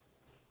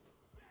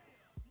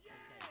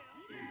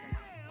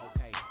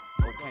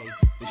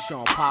It's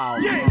Sean Paul,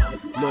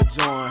 Lil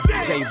Jon,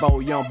 J-Bo,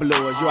 Young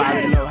Bloods. You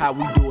already know how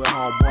we do it,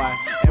 homeboy.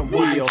 And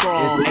Will,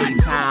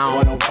 it's A-Town,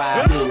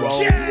 105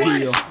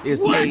 Hill.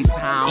 It's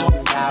A-Town,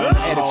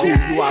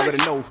 Attitude, you already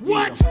know.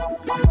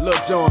 Lil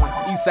Jon,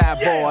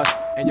 Eastside Boys,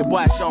 and your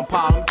boy Sean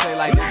Paul. Let me tell you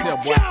like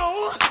this here,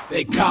 boy.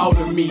 They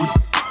calling me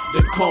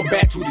to come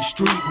back to the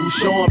street. Who's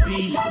Sean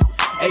P?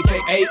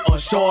 AKA on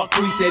Short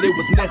Creek, said it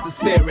was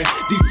necessary.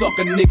 These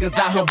sucker niggas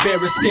out here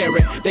very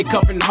scary. They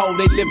cuffin' home,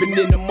 they living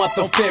in the month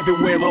of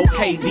February.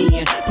 Okay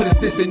then, put a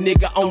sister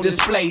nigga on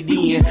display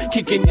then.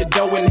 Kick in your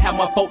door and have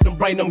my folk them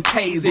bring them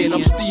K's in.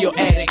 I'm still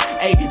addict,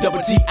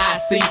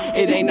 A-double-T-I-C.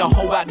 It ain't no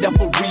hoe out there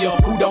for real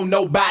who don't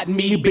know about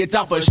me, bitch,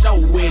 I'm for sure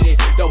with it.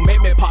 Don't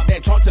make me pop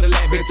that trunk to the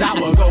left, bitch, I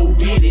will go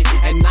get it.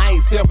 And I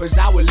ain't selfish,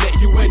 I will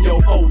let you in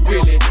your whole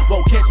feeling.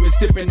 Won't catch me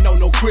sippin' on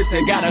no Chris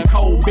and got a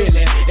cold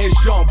billy.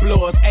 It's Young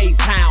Bloods,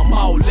 A-Town,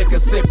 all liquor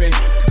sippin'.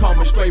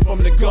 Coming straight from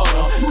the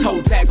gutter.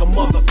 Toe tag a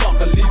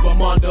motherfucker, leave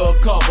him under a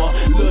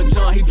cover. Lil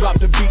Jon, he dropped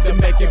the beat to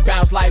make it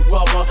bounce like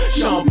rubber.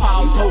 Sean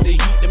Paul told the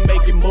heat to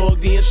make it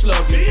mugged in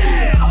sluggy.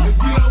 Yeah.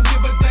 If you don't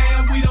give a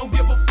damn, we don't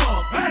give a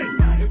fuck.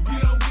 Hey. If you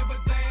don't give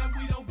a damn,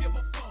 we don't give a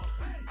fuck.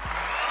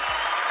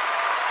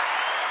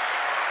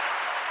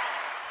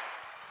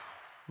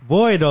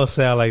 Boy, it don't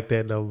sound like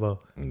that no more.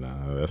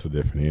 Nah, that's a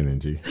different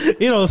energy. It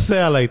don't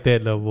sound like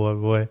that no more,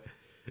 boy.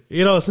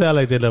 It don't sound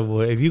like that no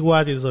more. If you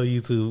watch this on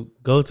YouTube,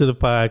 go to the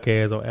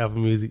podcast on Apple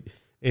Music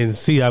and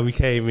see how we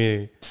came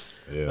in.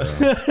 Yeah,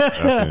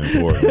 that's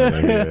important.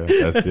 Yeah,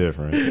 that's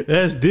different.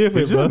 That's different.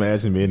 Could you bro.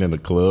 imagine being in the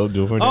club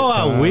doing that?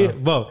 I wish,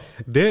 bro.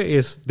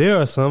 There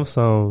are some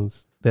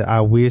songs that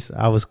I wish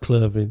I was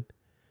clubbing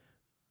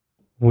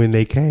when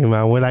they came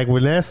out. When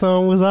that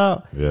song was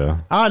out, Yeah,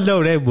 I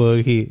know that bug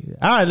hit.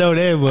 I know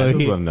that I bug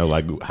just hit. want to know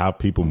like how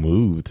people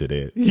move to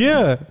that.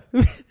 Yeah,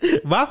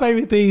 my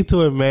favorite thing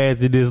to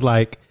imagine is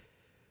like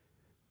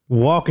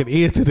walking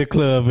into the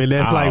club and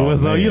that's like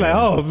what's on. You're like,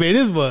 oh man,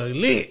 this bug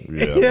lit.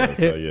 Yeah,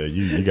 so yeah,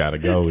 you gotta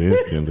go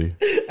instantly.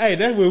 Hey,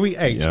 that's where we.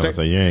 Hey, You know what I'm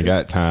saying? You ain't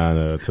got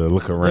time to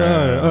look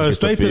around, get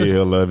straight the to the-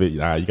 feel of it.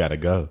 Nah, you gotta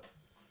go.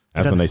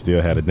 That's when they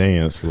still had a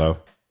dance flow.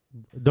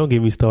 don't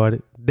get me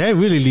started. That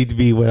really needs to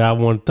be what I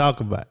want to talk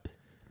about.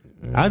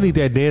 I need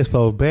that dance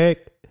floor back.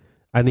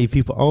 I need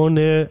people on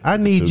there. I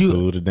need Too you.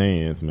 cool to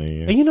dance,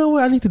 man. And you know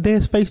what? I need to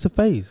dance face to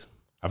face.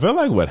 I feel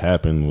like what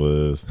happened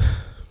was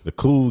the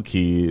cool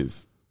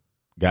kids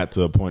got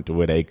to a point to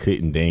where they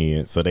couldn't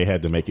dance, so they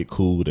had to make it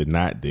cool to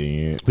not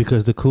dance.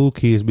 Because the cool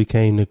kids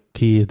became the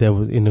kids that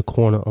was in the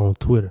corner on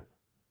Twitter.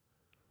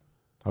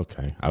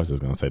 Okay, I was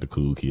just gonna say the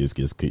cool kids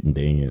just couldn't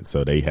dance,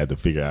 so they had to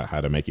figure out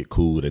how to make it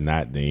cool to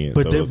not dance.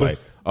 But so they- it was like,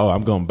 oh,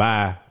 I'm gonna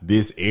buy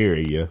this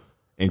area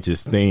and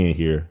just stand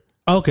here.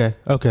 Okay.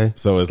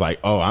 So it's like,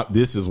 oh,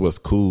 this is what's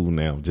cool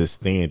now, just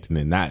standing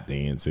and not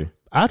dancing.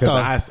 I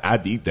Because thought. I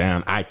deep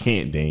down, I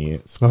can't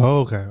dance.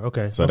 Oh,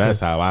 okay. So that's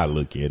how I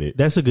look at it.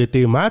 That's a good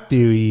thing. My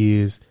theory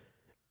is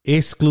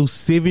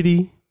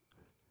exclusivity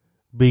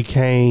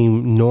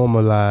became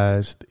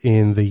normalized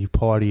in the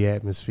party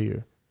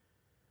atmosphere.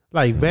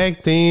 Like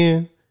back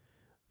then,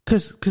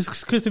 cause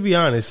to be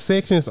honest,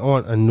 sections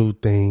aren't a new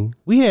thing.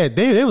 We had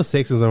there was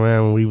sections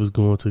around when we was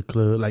going to the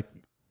club, like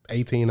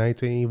 18,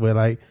 19, but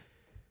like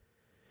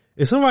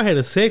if somebody had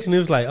a section, it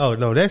was like, oh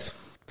no,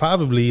 that's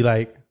probably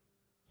like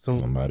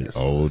Somebody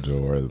older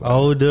or like,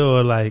 older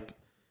or like,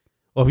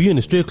 or if you're in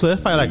the strip club,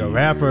 it's probably like a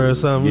rapper or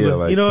something. Yeah,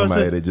 like you know what I'm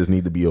somebody saying? that just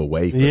need to be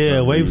away. For Yeah, some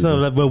away from reason.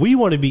 something. Like, but we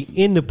want to be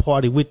in the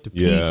party with the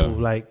Yeah.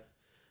 people, like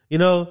you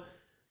know.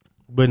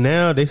 But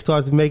now they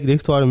started making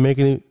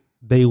it.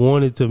 They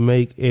wanted to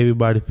make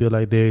everybody feel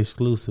like they're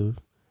exclusive.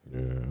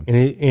 Yeah.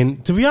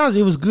 And to be honest,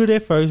 it was good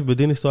at first, but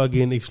then it started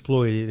getting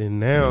exploited,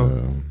 and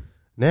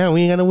now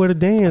we ain't got nowhere to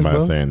dance, I'm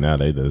bro. saying now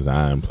they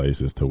design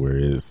places to where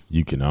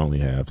you can only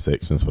have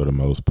sections for the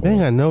most part. They ain't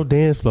got no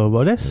dance floor,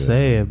 bro. That's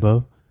sad,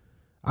 bro.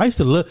 I used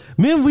to look.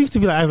 Man, we used to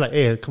be like, I was like,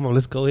 hey, come on,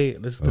 let's go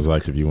ahead. Let's It's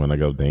like if you want to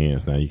go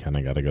dance now, you kind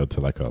of got to go to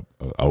like a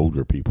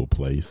older people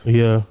place.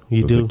 yeah,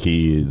 you 'Cause do. The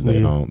kids they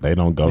Yeah.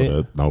 don't go Yeah.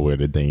 to nowhere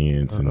to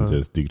dance and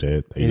just do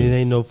that. They And it just-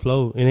 ain't no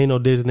flow. It ain't no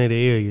designated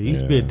area. It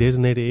used to be a Yeah.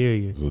 designated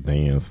area. It was a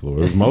dance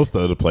floor. Most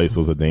of the place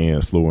was a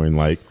dance floor, and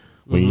like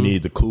when you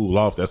need to cool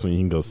off, that's when you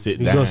can go sit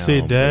You down. go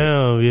sit But,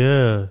 down.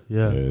 Yeah.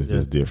 it's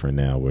just different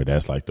now, where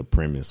that's like the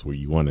premise where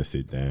you want to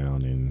sit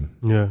down and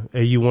Yeah,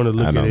 and you want to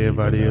look I at don't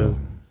everybody even know. else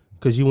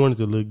because you want it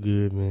to look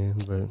good, man.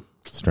 But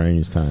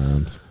strange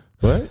times.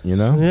 But you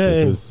know, Yeah.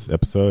 this is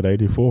episode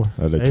 84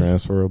 of the 80.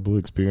 Transferable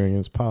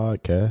Experience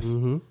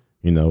podcast.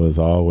 You know, as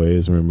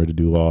always, remember to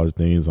do all the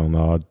things on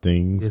all the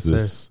things. Yes,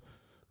 This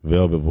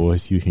velvet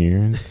voice you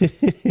hearing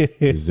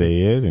is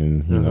Zed,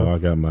 and you know, I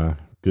got my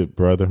good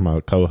brother, my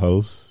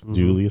co-host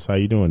Julius. How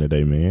you doing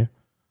today, man?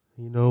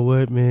 you know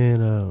what,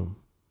 man?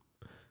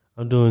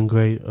 I'm doing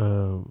great.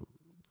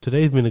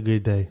 Today's been a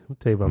good day. Let me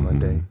tell you about my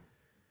day.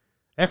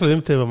 Actually, let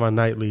me tell you about my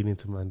night leading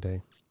into my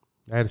day.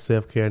 I had a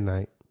self-care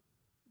night.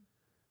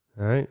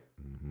 All right.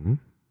 Mm-hmm.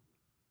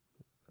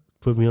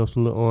 Put me on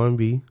some little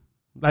R&B.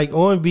 Like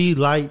R&B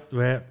light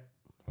rap.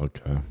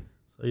 Okay.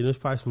 So let's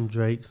find some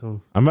Drake.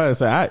 Some. I'm about to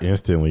say I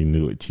instantly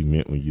knew what you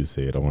meant when you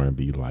said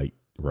R&B light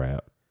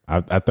rap. I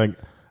thought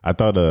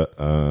this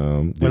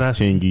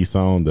Chingy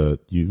song, the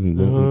you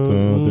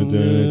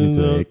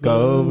take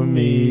over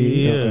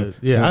me.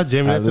 Yeah. I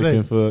jammed that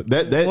today.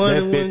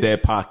 That fit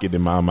that pocket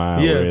in my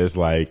mind where it's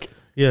like.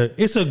 Yeah,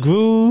 it's a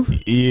groove.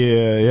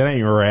 Yeah, it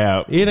ain't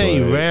rap.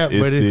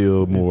 It's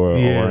still more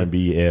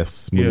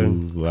R&B-esque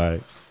smooth.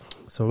 Like.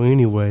 So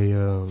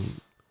anyway,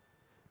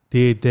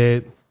 did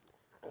that.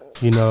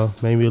 You know,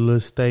 maybe a little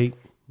steak,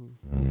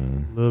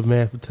 little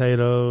mashed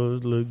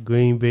potatoes, little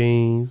green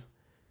beans.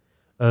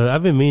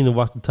 I've been meaning to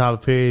watch the Tyler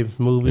Perry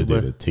movie. They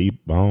did a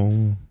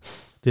T-bone.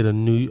 Did a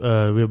new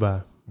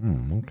ribeye.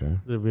 Okay.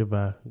 Did a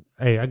ribeye.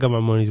 Hey, I got my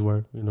money's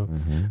worth, you know.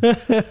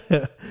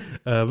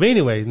 But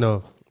anyways,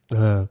 no.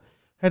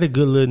 Had a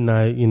good little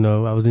night, you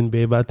know. I was in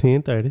bed by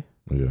 10:30.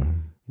 Yeah. You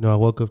know, I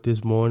woke up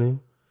this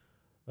morning.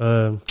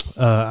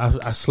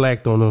 I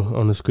slacked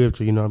on the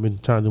scripture. You know, I've been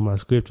trying to do my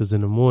scriptures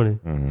in the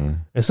morning.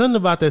 And something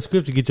about that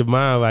scripture get your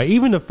mind right.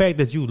 Even the fact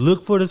that you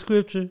look for the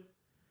scripture,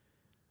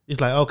 it's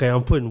like, okay,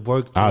 I'm putting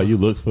work. You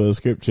look for a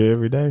scripture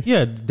every day?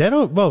 Yeah, they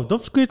don't. Bro,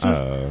 those scriptures,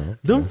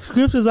 them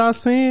scriptures I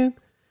saying,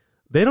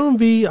 they don't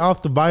be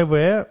off the Bible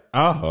app.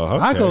 Oh,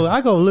 okay.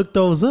 I go look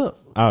those up.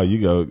 You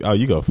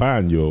go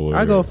find your word.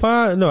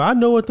 I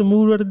know what the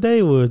mood of the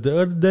day was.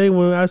 The other day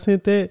when I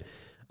sent that,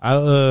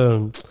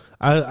 I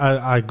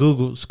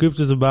Googled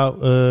scriptures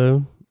about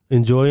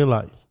enjoying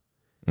life.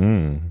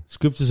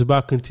 Scriptures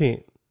about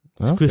content.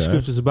 Okay.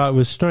 Scriptures about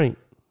restraint.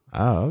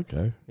 Oh,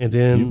 okay. And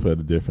then you put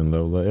a different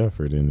level of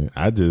effort in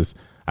it.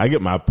 I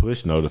get my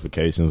push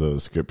notifications of the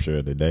scripture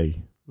of the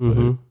day.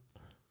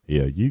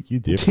 Yeah, you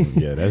different.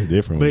 Yeah, that's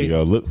different when you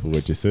go look for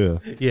it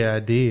yourself. Yeah, I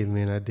did,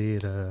 man. I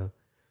did.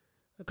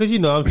 Because, you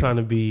know, I'm trying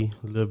to be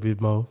a little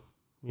bit more,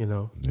 you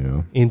know,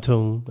 in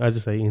tune. I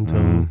just say in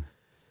tune.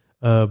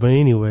 But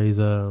anyways,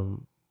 after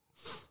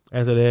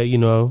that, you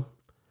know,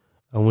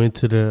 I went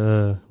to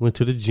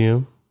the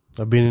gym.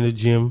 I've been in the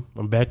gym.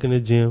 I'm back in the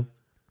gym.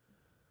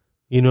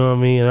 You know what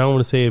I mean? And I don't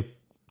want to say it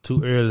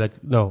too early.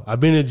 Like, no, I've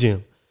been in the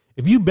gym.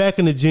 If you back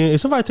in the gym, if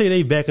somebody tell you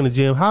they back in the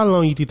gym, how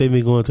long you think they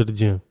been going to the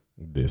gym?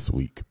 This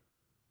week.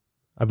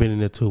 I've been in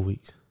there 2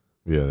 weeks.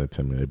 Yeah, they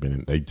tell me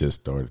they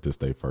just started this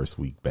their first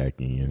week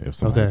back in. If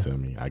somebody tell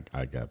me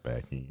I got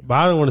back in. But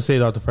I don't want to say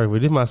it off the first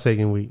week. This is my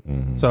second week.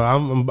 So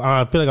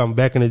I feel like I'm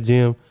back in the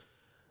gym.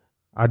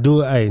 I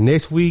do it. Hey,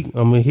 next week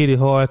I'm gonna hit it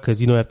hard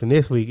because, you know, after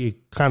next week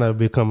it kind of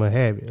become a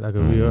habit, like a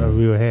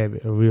real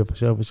habit, a real for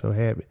sure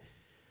habit.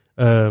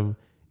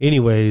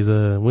 Anyways,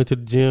 went to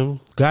the gym,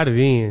 got it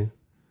in,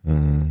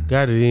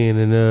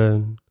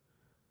 and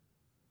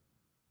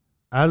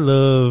I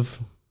love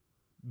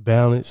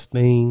balanced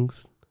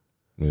things.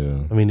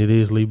 Yeah, I mean, it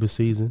is Libra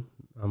season.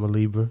 I'm a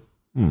Libra.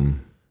 You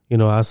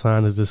know, our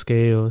sign is the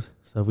scales,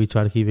 so we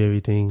try to keep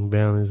everything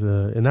balanced.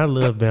 And I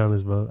love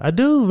balance, bro. I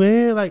do,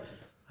 man. Like,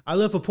 I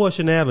love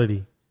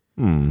proportionality.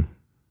 I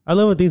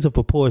love when things are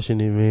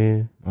proportionate,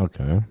 man.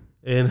 Okay.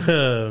 And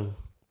there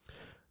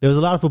was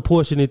a lot of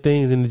proportionate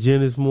things in the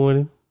gym this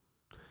morning.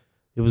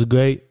 It was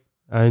great.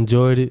 I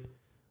enjoyed it.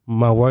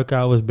 My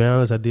workout was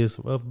balanced. I did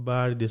some upper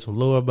body, did some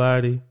lower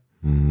body.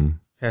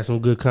 Had some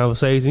good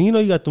conversation. You know,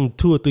 you got them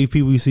 2 or 3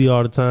 people you see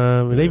all the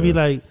time, and they be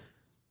like,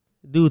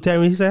 "Dude, tell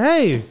me." He said,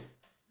 "Hey,"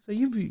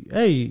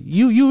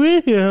 you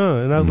in here, huh?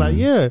 And I was like,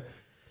 "Yeah."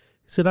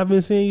 He said, "I've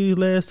been seeing you these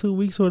last 2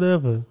 weeks or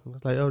whatever." I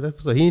was like, "Oh, that's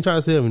what's up." He ain't trying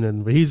to sell me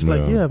nothing, but he's just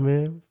like, "Yeah,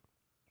 man."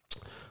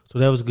 So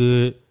that was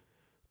good.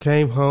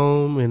 Came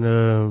home and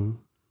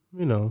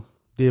you know,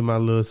 did my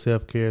little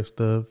self-care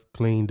stuff,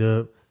 cleaned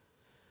up,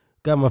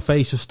 got my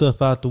facial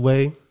stuff out the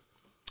way,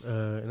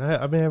 and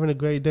I've been having a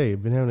great day.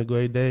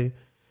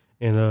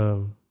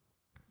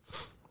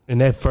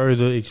 And that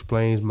further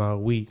explains my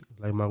week.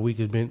 Like, my week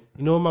has been,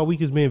 you know, my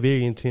week has been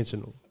very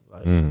intentional.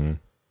 Like, and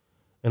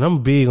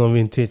I'm big on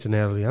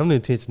intentionality. I'm the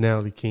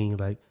intentionality king.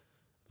 Like,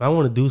 if I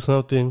want to do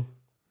something,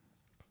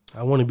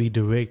 I want to be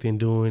direct in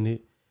doing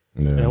it.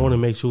 And I want to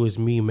make sure it's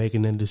me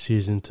making that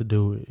decision to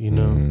do it, you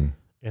know?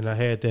 And I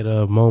had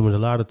that moment a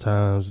lot of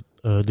times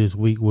this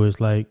week where it's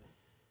like,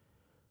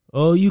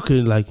 oh, you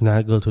could like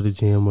not go to the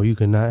gym, or you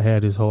could not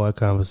have this hard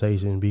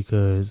conversation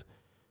because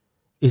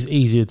it's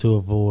easier to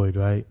avoid,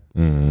 right?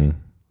 I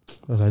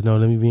was like, no,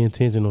 let me be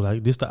intentional.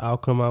 Like, this the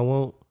outcome I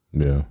want.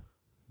 Yeah.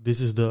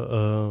 This is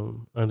the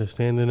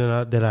understanding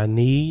that I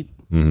need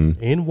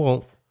and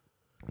want.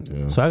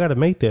 Yeah. So I got to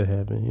make that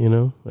happen, you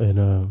know? And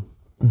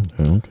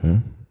okay.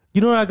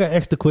 You know, I got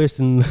asked the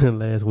question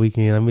last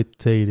weekend. I meant to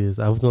tell you this.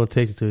 I was going to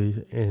text it to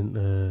you,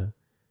 and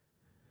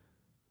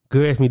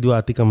girl asked me, do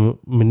I think I'm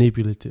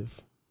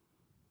manipulative?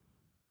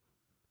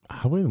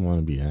 I wouldn't want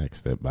to be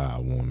asked that by a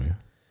woman.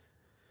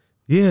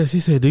 Yeah, she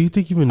said, do you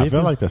think you're manipulative? I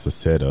feel like that's a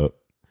setup.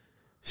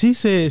 She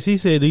said,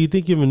 do you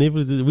think you're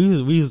manipulative?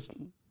 We was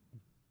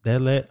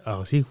that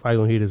oh, she probably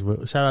gonna hear this,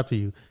 but shout out to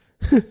you.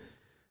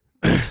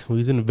 We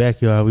was in the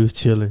backyard, we was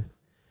chilling.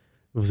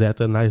 It was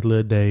after a nice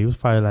little day. It was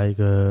probably like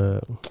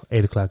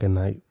 8 o'clock at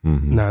night,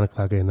 9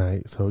 o'clock at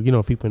night. So, you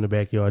know, people in the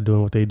backyard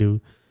doing what they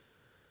do,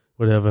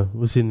 whatever.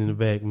 We're sitting in the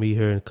back, me,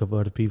 her, and a couple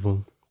other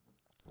people.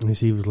 And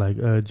she was like,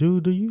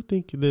 Jude, do you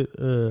think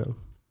that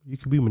you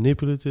could be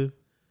manipulative?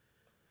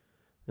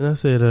 And I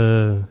said,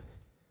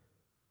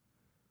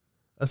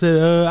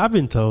 I've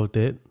been told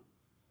that.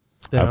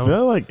 I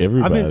feel like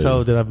everybody. I've been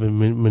told that I've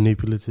been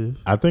manipulative.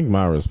 I think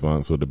my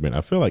response would have been,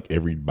 I feel like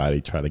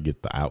everybody try to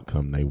get the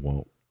outcome they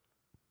want.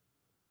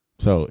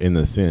 So in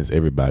a sense,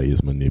 everybody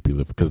is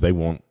manipulative because they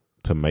want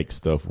to make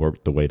stuff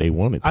work the way they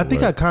want it to I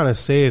think work. I kind of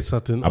said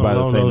something. I'm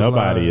about to say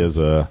nobody is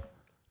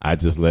I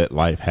just let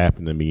life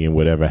happen to me and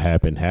whatever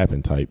happened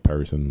type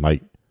person.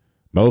 Like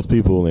most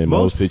people in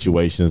most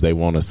situations, they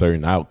want a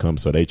certain outcome,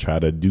 so they try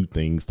to do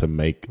things to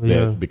make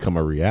that become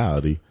a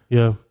reality.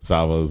 Yeah. So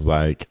I was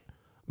like,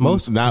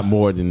 not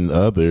more than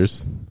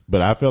others,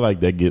 but I feel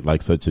like they get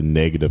like such a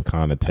negative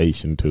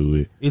connotation to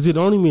it. Is it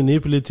only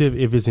manipulative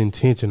if it's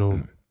intentional?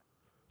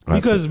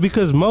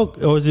 Because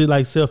most, or is it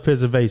like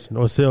self-preservation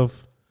or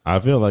self? I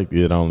feel like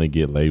it only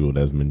get labeled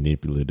as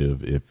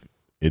manipulative if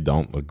it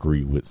don't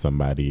agree with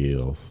somebody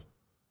else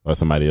or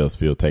somebody else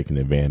feel taken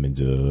advantage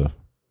of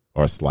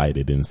or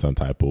slighted in some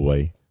type of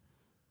way.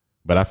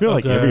 But I feel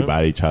like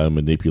everybody try to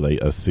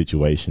manipulate a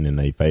situation in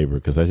their favor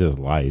because that's just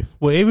life.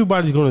 Well,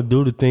 everybody's going to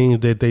do the things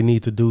that they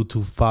need to do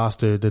to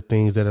foster the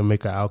things that will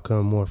make an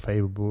outcome more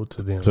favorable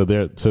to them. To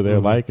their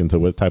liking, to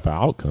what type of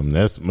outcome.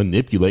 That's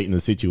manipulating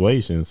the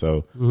situation.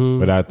 So,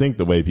 but I think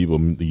the way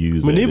people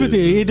use manipulative,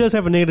 it does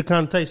have a negative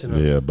connotation.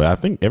 Yeah, but I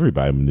think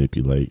everybody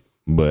manipulate.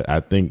 But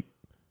I think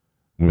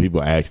when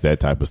people ask that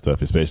type of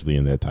stuff, especially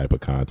in that type of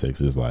context,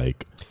 it's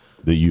like,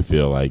 do you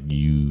feel like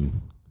you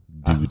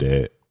do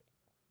that?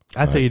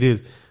 I tell you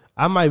this,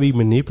 I might be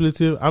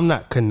manipulative. I'm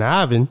not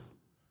conniving.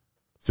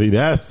 See,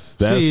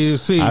 that's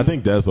I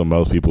think that's what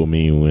most people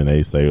mean when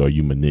they say, "Are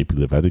you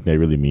manipulative?" I think they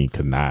really mean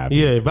conniving.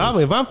 Yeah, if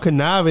I'm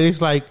conniving,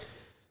 it's like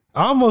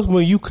almost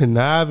when you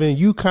conniving,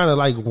 you kind of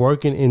like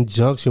working in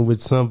junction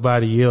with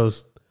somebody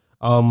else,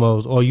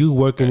 almost, or you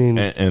working in,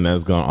 and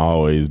that's gonna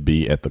always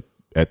be at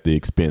the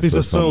expense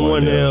of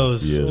someone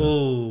else. Yeah.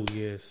 Oh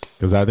yes,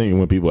 because I think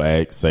when people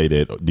say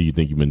that, do you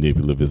think you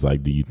manipulative? It's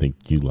like, do you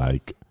think you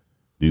like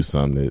do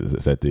something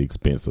that's at the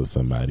expense of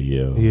somebody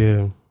else?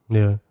 Yeah,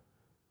 yeah.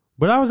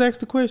 But I was asked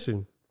the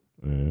question.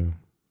 Yeah.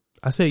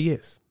 I said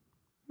yes.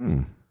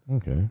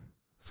 Okay.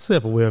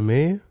 Self-aware,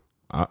 man.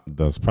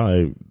 That's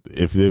probably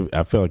I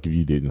feel like if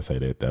you didn't say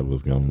that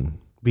was gonna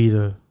be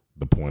the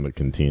point of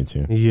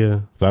contention.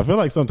 Yeah. So I feel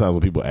like sometimes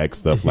when people ask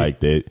stuff like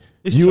that,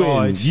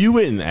 you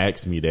wouldn't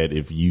ask me that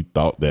if you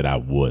thought that I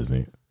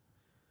wasn't.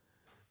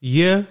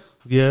 Yeah.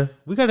 Yeah,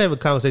 we got to have a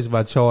conversation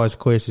about charged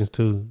questions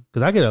too,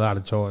 because I get a lot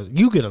of charged.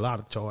 You get a lot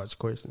of charged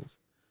questions.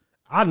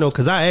 I know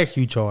because I ask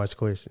you charged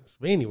questions.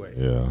 But anyway,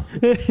 yeah.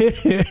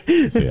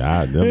 See,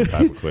 them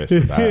type of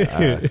questions.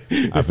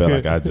 I feel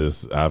like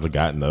I've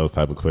gotten those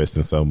type of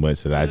questions so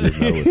much that I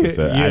just know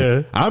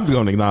it's I'm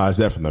going to acknowledge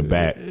that from the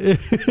back.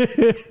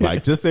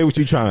 Like, just say what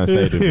you're trying to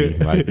say to me.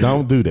 Like,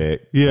 don't do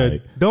that. Yeah,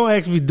 like, don't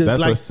ask me.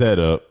 That's like a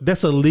setup.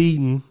 That's a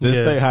leading.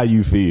 Just say how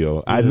you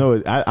feel. Yeah. I know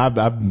it. I've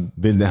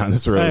been down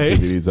this road too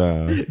many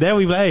times. That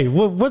we like, hey,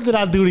 what did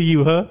I do to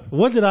you, huh?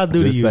 What did I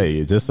do to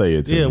you? Just say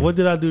it to me. Yeah, what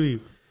did I do to you?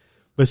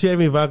 But she asked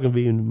me if I can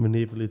be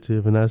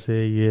manipulative, and I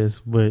said yes,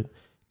 but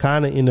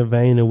kind of in the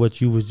vein of what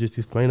you was just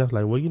explaining. I was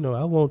like, well,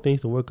 I want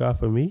things to work out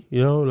for me,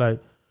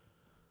 like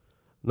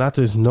not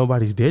to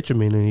nobody's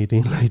detriment or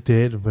anything like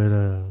that,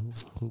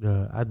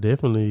 but I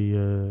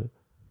definitely,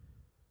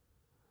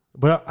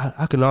 but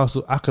I can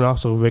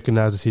also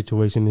recognize the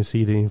situation and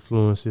see the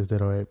influences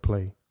that are at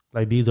play.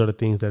 Like, these are the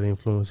things that are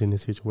influencing the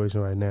situation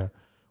right now,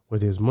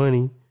 whether it's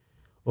money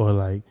or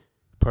like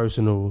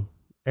personal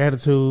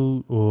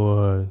attitude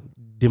or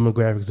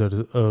demographics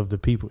of the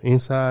people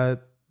inside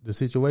the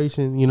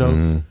situation,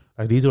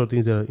 like these are the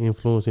things that are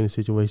influencing the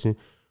situation.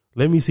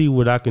 Let me see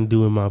what I can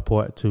do in my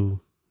part to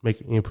make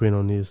an imprint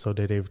on this so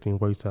that everything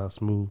works out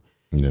smooth.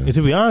 Yeah. And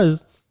to be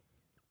honest,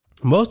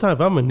 most times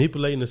if I'm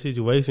manipulating the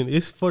situation,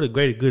 it's for the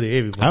greater good of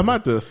everybody. I'm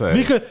about to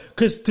say,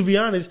 because to be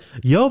honest,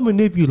 your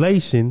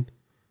manipulation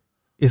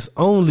is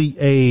only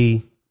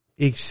a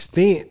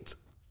extent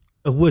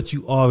of what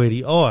you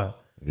already are.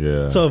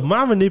 Yeah. So if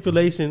my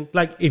manipulation,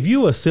 like if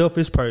you a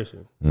selfish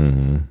person,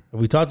 and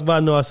we talked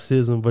about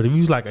narcissism, but if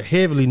you like a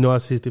heavily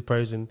narcissistic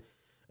person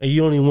and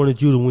you only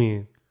wanted you to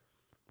win,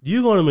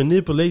 you're going to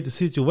manipulate the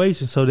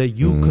situation so that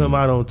you come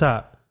out on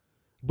top.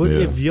 But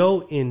if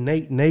your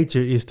innate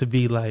nature is to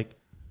be like,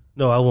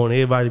 no, I want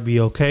everybody to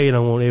be okay and I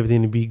want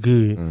everything to be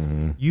good,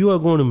 you are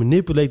going to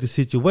manipulate the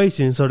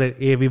situation so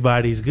that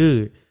everybody's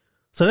good.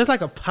 So that's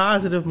like a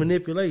positive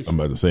manipulation. I'm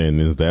about to say,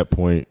 and is that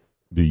point,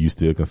 do you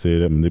still consider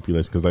that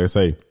manipulation? Because like I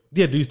say,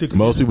 do you still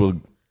consider most people,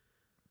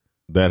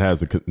 that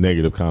has a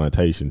negative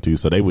connotation too,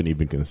 so they wouldn't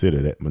even consider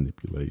that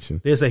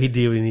manipulation. They'll say he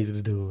did what he needed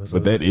to do.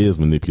 But that is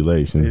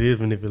manipulation. It is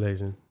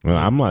manipulation. Well,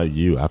 I'm like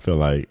you. I feel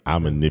like I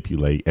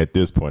manipulate at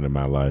this point in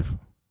my life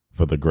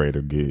for the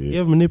greater good. You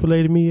ever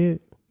manipulated me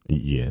yet?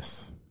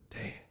 Yes.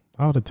 Damn.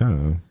 All the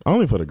time.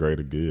 Only for the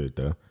greater good,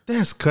 though.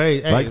 That's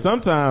crazy. Like,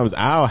 sometimes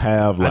I'll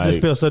have like... I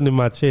just felt something in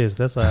my chest.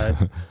 That's all right.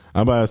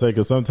 I'm about to say,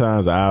 because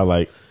sometimes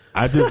I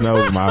just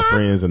know my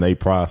friends and they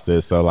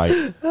process. So like,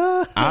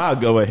 I'll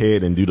go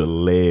ahead and do the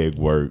leg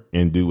work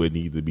and do what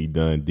needs to be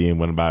done.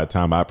 Then by the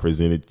time I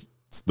present it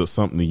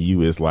something to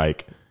you, it's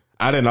like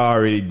I done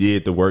already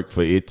did the work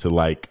for it to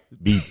like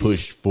be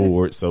pushed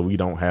forward, so we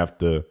don't have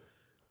to.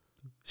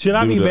 Should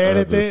I be bad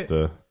at that?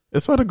 Stuff.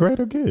 It's for the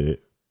greater good.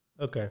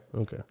 Okay.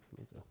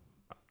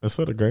 It's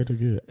for the greater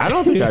good. I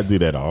don't think I do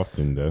that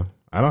often though.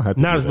 I don't have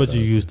to. Not as much as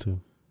you used to.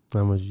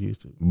 Not much you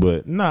used to.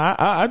 But no,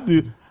 I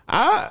do.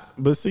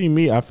 But see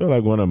me, I feel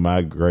like one of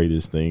my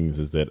greatest things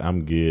is that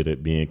I'm good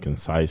at being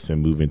concise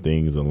and moving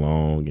things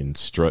along and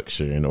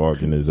structure and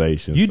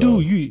organization.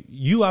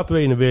 You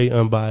operate in a very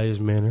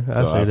unbiased manner.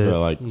 I feel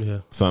like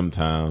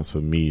sometimes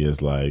for me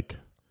it's like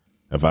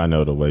if I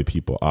know the way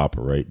people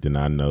operate, then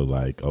I know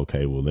like,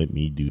 okay, well let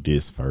me do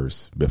this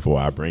first before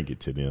I bring it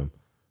to them.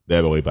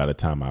 That way by the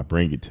time I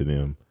bring it to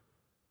them,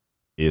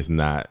 it's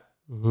not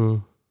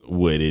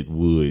what it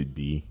would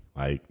be.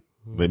 Like,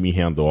 let me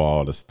handle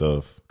all the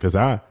stuff. Because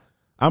I'm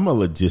a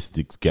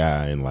logistics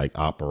guy and like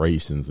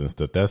operations and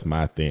stuff. That's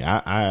my thing.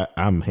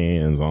 I'm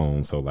hands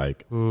on. So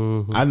like,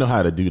 I know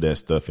how to do that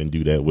stuff and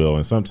do that well.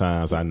 And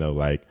sometimes I know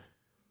like,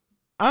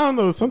 I don't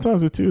know.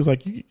 Sometimes it too is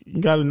like, you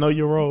got to know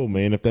your role,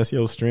 man. If that's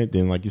your strength,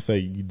 then like you say,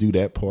 you do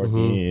that part,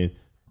 then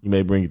you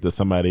may bring it to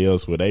somebody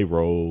else where they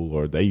role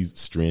or their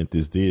strength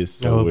is this.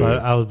 So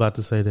I was about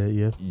to say that,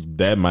 yeah.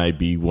 That might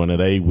be one of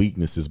their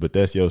weaknesses, but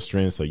that's your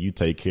strength, so you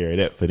take care of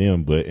that for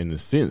them. But in a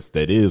sense,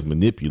 that is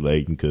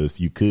manipulating because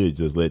you could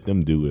just let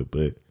them do it.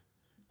 But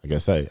like I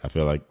say, I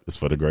feel like it's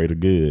for the greater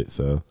good.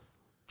 So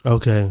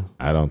okay,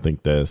 I don't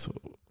think it's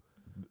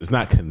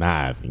not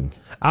conniving.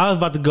 I was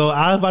about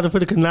to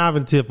put a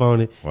conniving tip on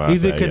it. Well,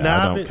 is it conniving?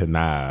 I don't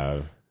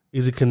connive.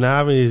 Is it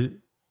conniving?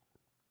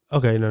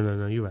 Okay,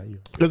 no, you're right.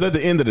 Because at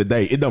the end of the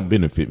day, it don't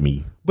benefit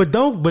me. But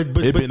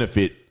it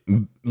benefit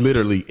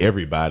literally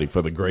everybody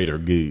for the greater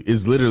good.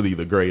 It's literally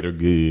the greater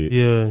good.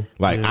 Yeah.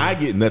 I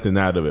get nothing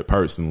out of it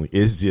personally.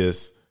 It's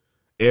just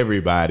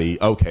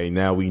everybody. Okay,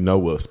 now we know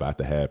what's about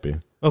to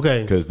happen.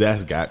 Okay, because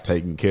that's got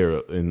taken care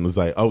of, and it's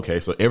like, okay,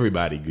 so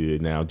everybody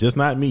good now, just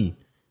not me.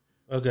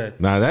 Okay.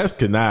 Now that's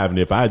conniving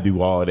if I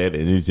do all that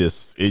and it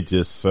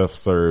just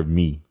self-serve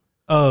me.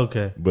 Oh,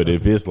 okay. But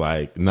if it's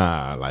like,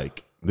 nah,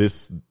 like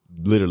this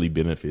literally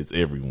benefits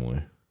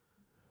everyone.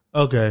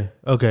 Okay.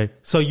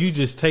 So you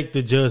just take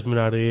the judgment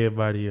out of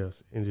everybody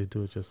else and just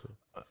do it yourself.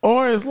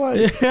 Or it's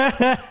like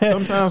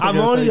sometimes I'm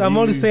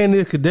only saying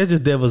this because that's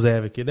just devil's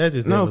advocate. That's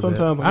just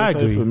sometimes I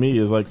agree. For me,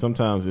 it's like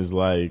sometimes it's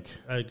like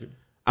I agree.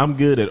 I'm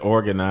good at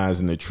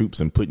organizing the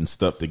troops and putting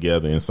stuff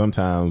together, and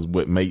sometimes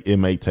it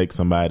may take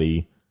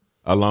somebody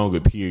a longer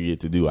period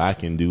to do. I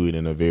can do it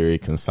in a very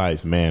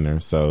concise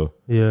manner. So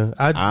yeah,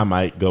 I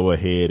might go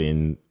ahead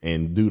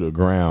and do the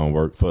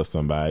groundwork for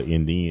somebody,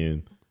 and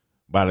then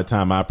by the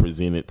time I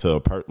present it to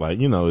a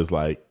it's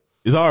like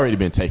it's already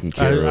been taken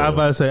care of. I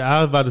was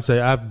about to say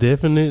I've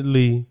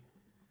definitely,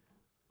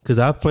 because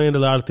I've planned a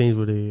lot of things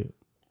with it.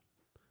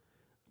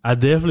 I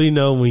definitely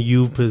know when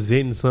you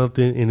presenting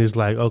something and it's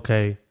like,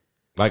 okay.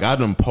 Like I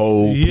done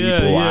polled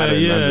people. I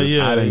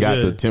done got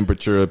the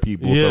temperature of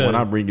people. Yeah. So when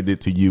I'm bringing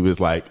it to you, it's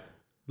like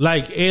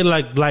Ed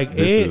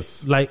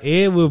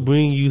will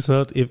bring you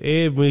something. If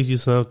Ed brings you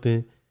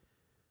something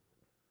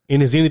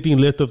and there's anything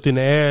left up in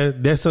the air,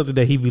 that's something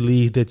that he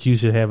believes that you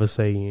should have a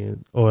say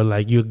in, or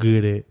like you're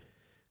good at.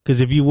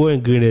 Because if you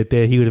weren't good at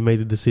that, he would have made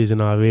the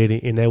decision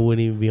already, and that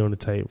wouldn't even be on the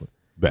table.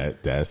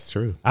 That's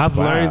true. I've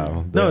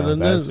learned. No,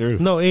 that's true.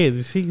 No,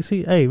 Ed,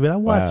 see, hey man, I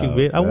watch you,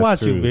 man.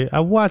 I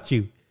watch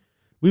you.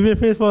 We've been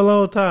friends for a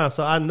long time,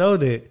 so I know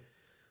that.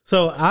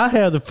 So I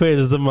have the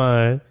presence of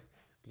mind,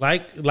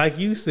 like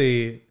you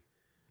said.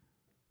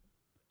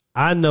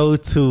 I know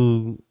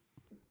to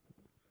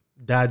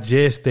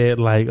digest that,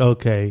 like,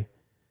 okay,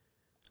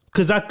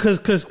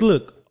 because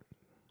look,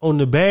 on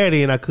the bad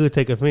end, I could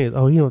take offense.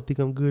 Oh, you don't think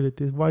I'm good at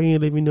this? Why you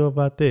ain't let me know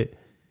about that?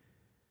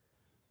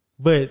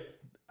 But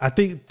I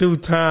think through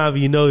time,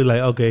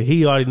 like, okay,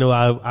 he already know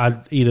I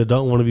either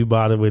don't want to be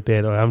bothered with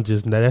that, or I'm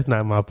just, that's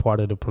not my part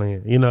of the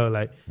plan.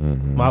 Like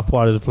my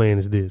part of the plan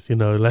is this,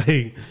 and I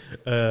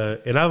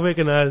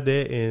recognize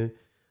that, and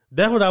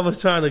that's what I was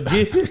trying to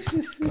get.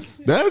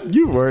 That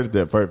you worded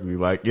that perfectly.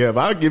 Like, yeah, if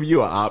I give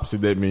you an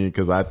option, that means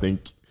because I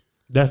think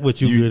that's what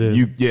you good at.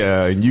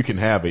 And you can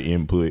have an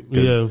input.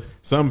 Yeah.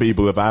 Some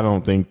people, if I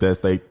don't think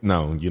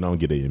you don't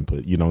get an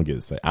input. You don't get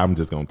to say. I'm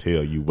just gonna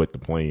tell you what the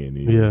plan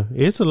is. Yeah,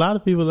 it's a lot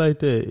of people like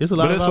that. It's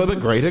for the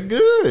greater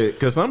good.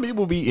 Because some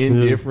people be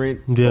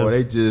indifferent, or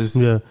they just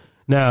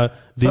Now,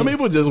 some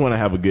people just want to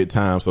have a good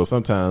time, so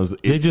sometimes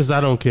I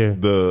don't care.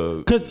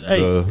 The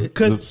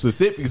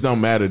specifics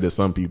don't matter to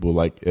some people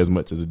like as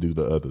much as it do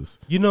to others.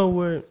 You know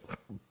what?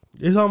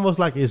 It's almost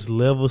like it's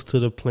levels to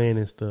the plan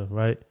and stuff,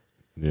 right?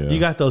 Yeah. You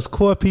got those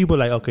core people,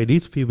 like, okay,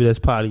 these people that's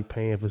probably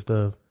paying for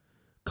stuff,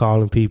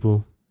 calling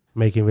people,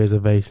 making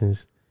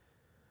reservations.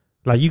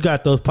 Like, you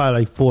got those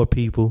probably like 4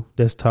 people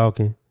that's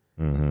talking.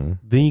 Mm-hmm.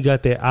 Then you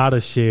got that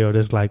outer shell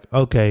that's like,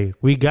 okay,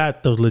 we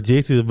got those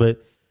logistics,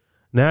 but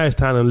Now it's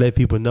time to let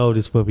people know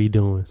this what we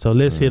doing. So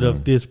let's hit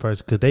up this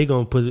person because they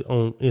going to put it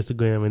on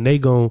Instagram and they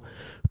going to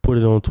put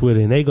it on Twitter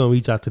and they going to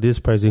reach out to this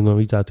person, going to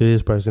reach out to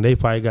this person. They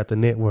probably got the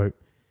network.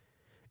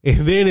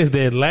 And then it's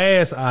that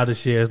last outer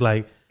share. It's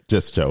like,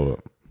 just show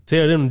up.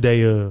 Tell them the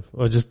day of,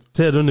 or just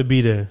tell them to be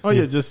there. Oh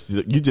yeah, you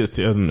just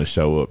tell them to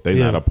show up. They're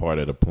not a part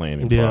of the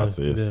planning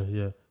process.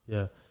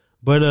 Yeah.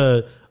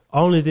 But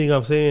only thing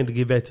I'm saying to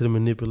get back to the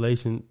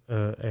manipulation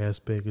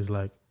aspect is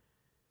like,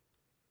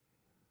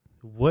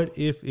 what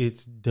if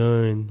it's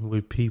done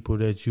with people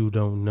that you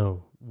don't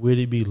know? Would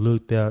it be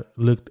looked at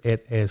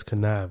as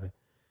conniving?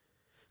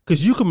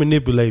 Because you can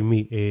manipulate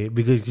me, Ed,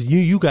 because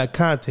you got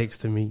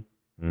context to me.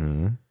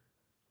 Mm-hmm.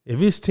 If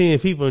it's 10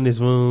 people in this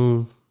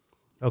room,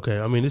 okay,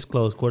 I mean, it's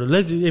close quarter.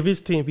 If it's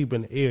 10 people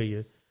in the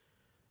area,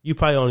 you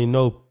probably only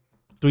know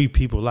 3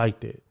 people like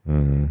that.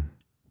 Mm-hmm.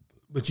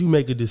 But you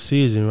make a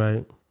decision,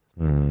 right?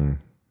 Mm-hmm.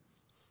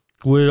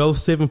 Where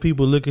those 7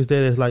 people look at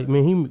that as like,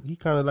 man, he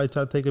kind of like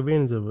try to take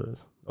advantage of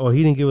us. Or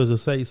he didn't give us a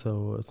say so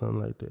or something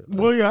like that. Like,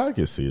 well, yeah, I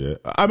can see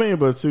that. I mean,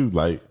 but too,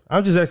 like,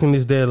 I'm just asking,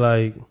 is that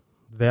like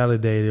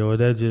validated or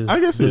that just, I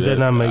can see does that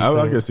not make sense?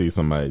 I can see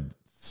somebody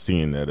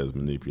seeing that as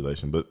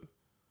manipulation. But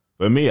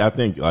for me, I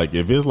think like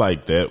if it's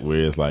like that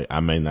where it's like I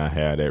may not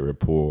have that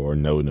rapport or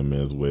know them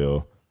as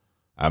well,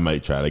 I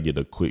might try to get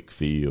a quick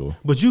feel.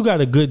 But you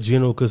got a good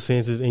general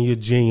consensus and you're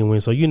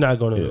genuine, so you're not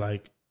going to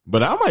like.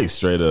 But I might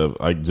straight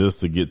up, like, just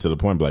to get to the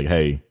point, be like,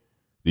 hey,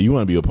 do you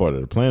want to be a part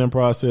of the planning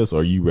process,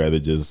 or you rather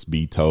just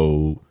be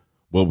told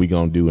what we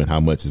gonna do and how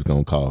much it's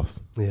gonna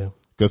cost? Yeah,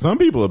 because some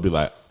people will be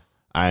like,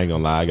 I ain't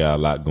gonna lie, I got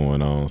a lot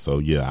going on, so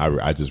yeah,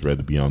 I just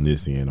rather be on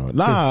this end, or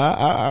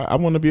I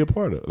want to be a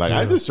part of it. Like,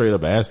 I just straight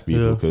up ask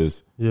people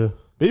because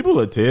people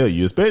will tell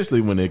you, especially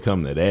when they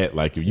come to that.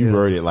 Like, if you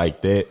word it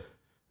like that,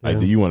 like,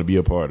 do you want to be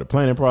a part of the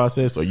planning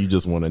process, or you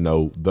just want to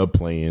know the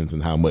plans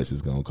and how much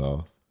it's gonna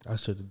cost? I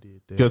should have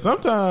did that. Because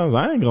sometimes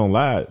I ain't gonna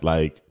lie,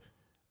 like,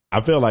 I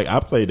feel like I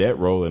play that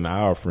role in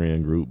our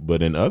friend group,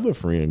 but in other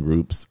friend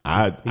groups,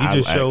 I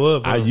show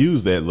up. I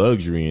use that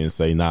luxury and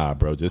say, nah,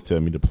 bro, just tell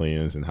me the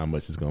plans and how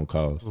much it's gonna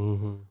cost.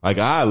 Mm-hmm. Like,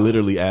 I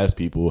literally ask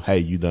people, hey,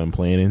 you done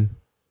planning?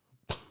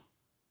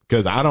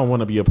 Because I don't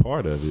want to be a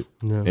part of it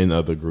in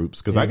other groups.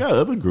 Because I got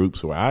other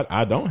groups where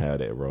I don't have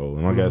that role,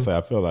 and like I say,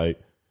 I feel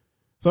like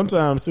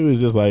sometimes too, it's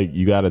just like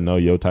you got to know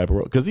your type of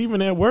role. Because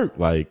even at work,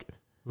 like.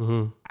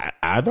 Mm-hmm.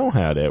 I don't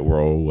have that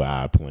role where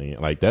I plan.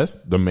 Like, that's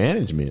the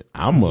management.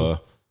 I'm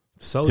a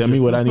soldier. Tell me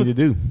what I need to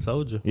do.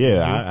 Soldier.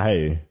 Yeah,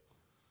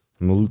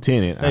 I'm a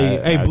lieutenant.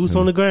 Hey, boots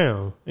on the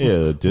ground.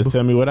 Yeah, just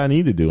tell me what I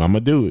need to do. I'm gonna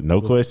do it. No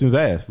questions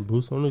asked.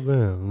 Boots on the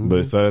ground. Mm-hmm.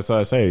 But so that's what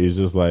I say. It's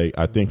just like,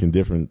 I think in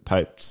different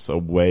types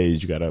of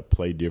ways you gotta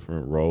play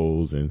different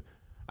roles, and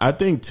I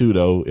think too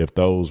though, if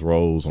those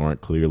roles aren't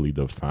clearly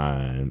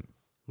defined,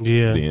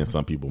 then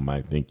some people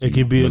might think it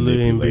could be a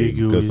little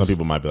ambiguous. Because some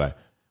people might be like,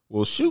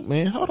 well, shoot,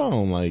 man, hold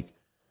on. Like,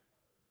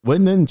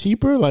 wasn't nothing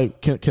cheaper?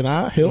 Like, can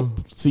I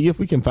help see if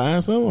we can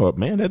find some? Or,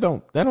 man, that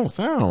don't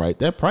sound right.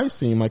 That price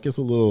seem like it's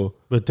a little.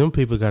 But them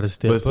people got to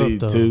step up, though.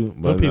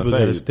 Them people got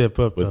to step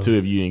up, but too,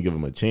 if you didn't give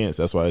them a chance,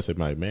 that's why I said,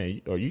 like, man,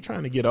 are you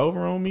trying to get over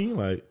on me?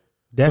 Like,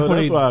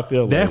 that's why I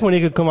feel. That's when it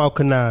could come out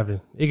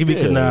conniving. It could be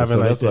conniving. So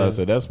like that's why I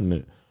said that's when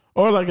it.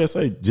 Or like I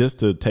say,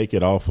 just to take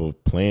it off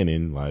of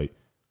planning, like,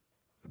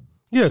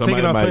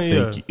 somebody might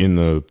think in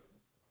the.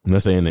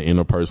 Let's say in the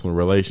interpersonal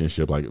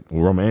relationship, like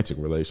romantic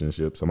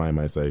relationship, somebody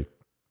might say,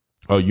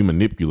 oh, you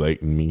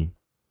manipulating me.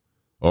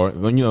 Or,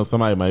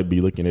 somebody might be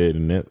looking at it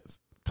in that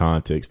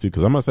context too.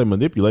 Because I'm going to say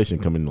manipulation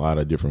come in a lot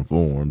of different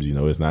forms.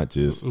 It's not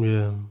just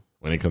when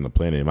it comes to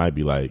planning. It might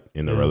be like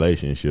in a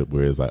relationship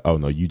where it's like, oh,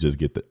 no, you just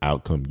get the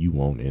outcome you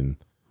want. And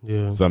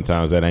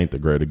sometimes that ain't the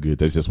greater good.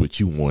 That's just what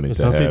you wanted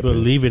to happen. Some people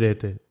leave it at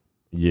that.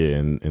 Yeah,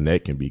 and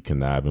that can be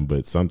conniving.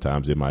 But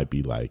sometimes it might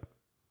be like,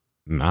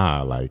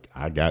 nah, like,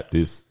 I got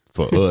this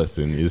for us,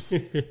 and it's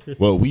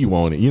what we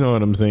wanted. You know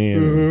what I'm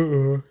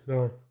saying?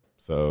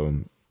 So,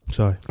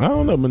 sorry, I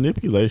don't know.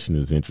 Manipulation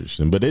is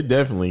interesting, but it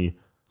definitely,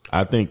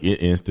 I think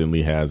it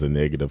instantly has a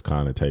negative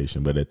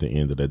connotation. But at the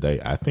end of the day,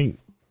 I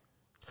think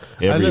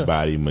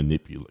everybody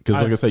manipulates.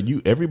 Because, like I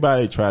said,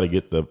 everybody try to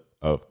get the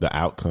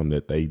outcome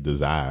that they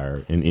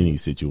desire in any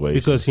situation.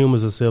 Because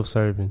humans are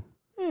self-serving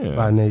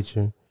by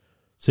nature.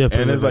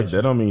 And it's like,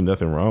 that don't mean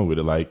nothing wrong with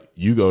it. Like,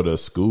 you go to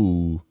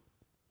school.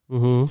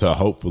 Mm-hmm. To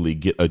hopefully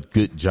get a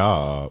good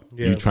job,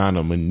 you're trying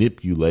to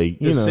manipulate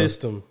the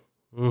system.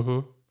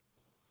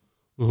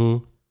 Mm-hmm.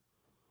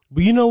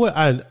 But you know what?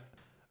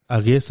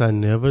 I guess I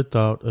never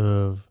thought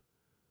of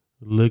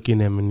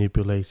looking at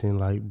manipulation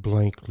like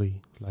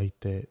blankly like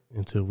that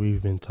until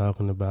we've been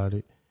talking about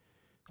it.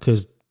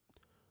 Because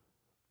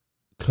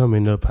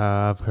coming up,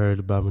 how I've heard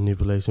about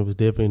manipulation was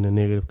definitely in a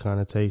negative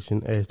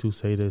connotation, as to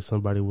say that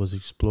somebody was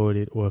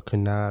exploited or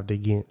connived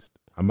against.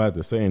 I'm about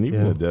to say, and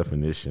even the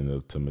definition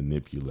of to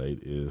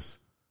manipulate is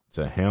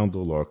to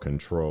handle or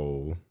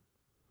control,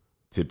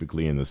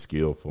 typically in a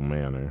skillful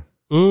manner.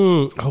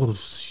 Oh,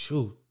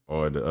 shoot.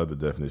 Or the other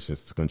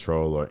definitions, to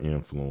control or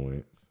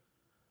influence,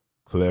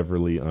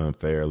 cleverly,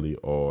 unfairly,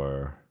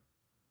 or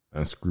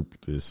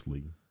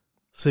unscrupulously.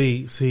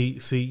 See.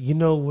 You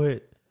know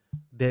what?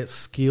 That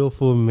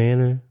skillful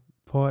manner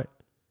part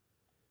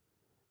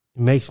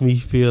makes me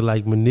feel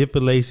like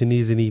manipulation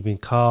isn't even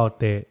called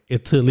that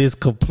until it's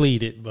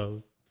completed,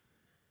 bro.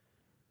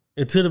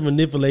 Until the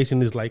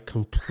manipulation is like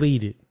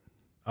completed,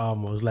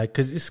 almost like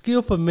because it's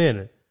skillful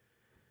manner.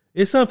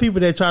 It's some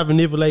people that try to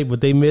manipulate,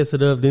 but they mess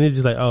it up. Then it's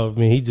just like, oh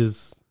man,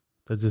 that's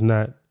just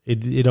not.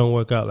 It don't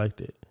work out like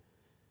that.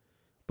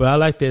 But I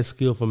like that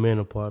skillful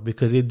manner part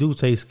because it do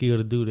take skill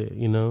to do that.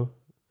 You know,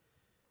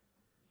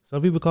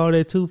 some people call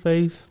that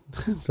two-faced.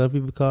 Some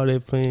people call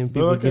that playing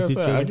people against each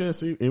other. I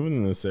guess even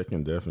in the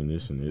second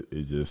definition,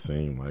 it just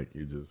seemed like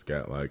it just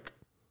got like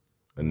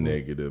a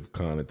negative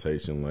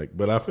connotation. Like,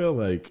 but I feel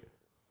like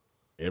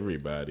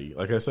everybody,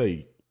 like I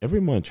say,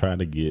 everyone try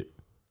to get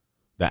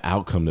the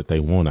outcome that they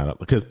want out of,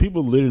 because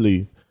people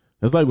literally,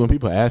 it's like when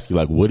people ask you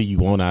like, what do you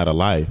want out of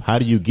life? How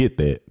do you get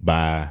that?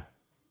 By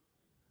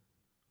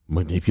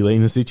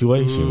manipulating the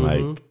situation,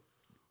 like,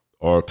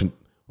 or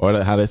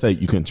how they say,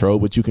 you control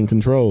what you can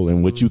control,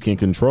 and what you can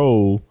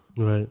control,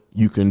 right?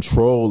 You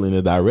control in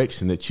the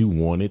direction that you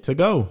want it to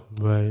go,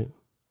 right?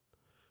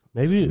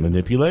 Maybe it's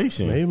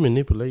manipulation. Maybe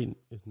manipulating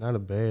is not a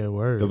bad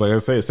word. Because like I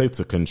say, it's safe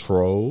to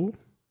control,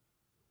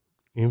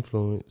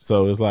 influence.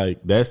 So it's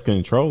like that's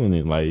controlling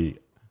it. Like,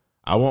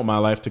 I want my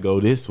life to go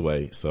this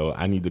way, so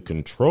I need to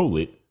control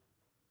it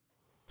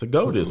to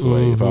go this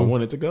way if I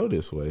want it to go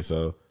this way.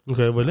 So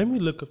okay, well, let me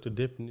look up the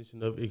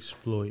definition of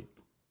exploit,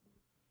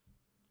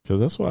 because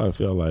that's why I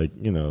feel like,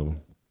 you know.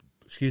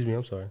 Excuse me,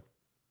 I'm sorry.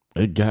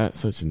 It got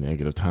such a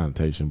negative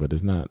connotation, but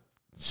it's not.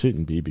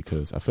 Shouldn't be,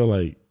 because I feel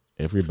like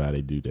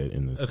everybody do that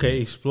in this.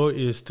 Okay, exploit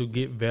is to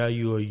get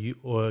value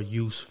or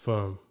use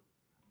from.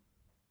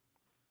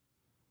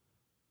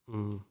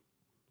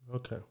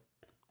 Okay.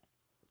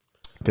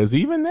 Because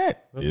even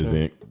that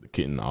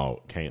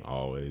can't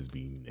always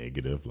be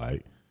negative.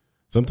 Like,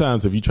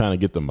 sometimes if you're trying to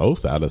get the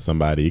most out of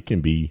somebody, it can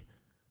be,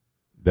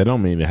 that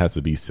don't mean it has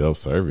to be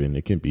self-serving.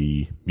 It can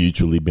be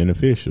mutually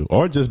beneficial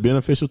or just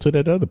beneficial to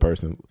that other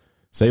person.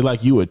 Say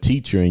like you a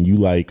teacher and you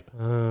like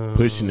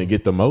pushing to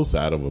get the most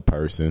out of a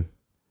person.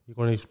 You're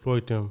going to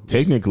exploit them.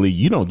 Technically,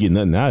 you don't get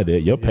nothing out of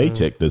that. Your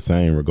paycheck the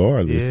same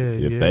regardless.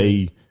 If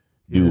they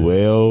do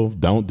well,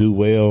 don't do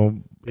well,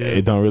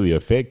 it don't really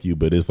affect you.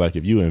 But it's like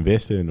if you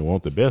invested and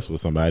want the best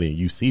with somebody and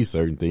you see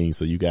certain things,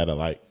 so you got to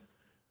like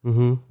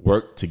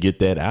work to get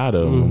that out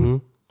of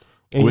them.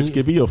 And which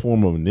could be a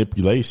form of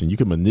manipulation. You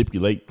can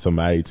manipulate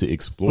somebody to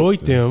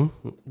exploit them.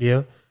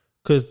 Yeah.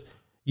 Because,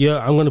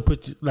 I'm going to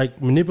put you, like,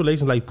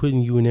 manipulation, like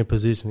putting you in that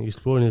position.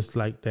 Exploiting is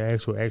like the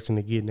actual action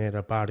of getting that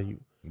up out of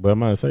you. But I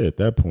might say at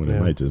that point, it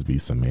might just be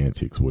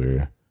semantics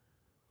where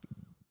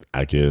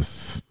I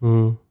guess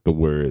the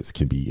words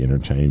can be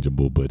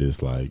interchangeable, but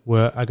it's like.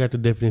 Well, I got the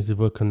definition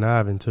for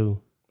conniving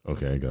too.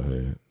 Okay, go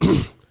ahead.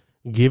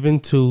 Given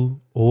to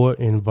or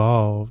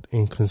involved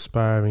in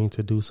conspiring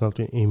to do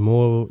something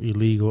immoral,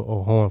 illegal,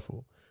 or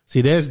harmful.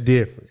 See, that's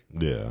different.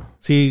 Yeah.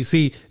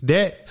 See,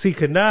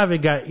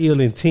 conniving got ill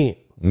intent.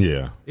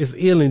 Yeah. It's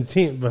ill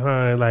intent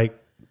behind, like,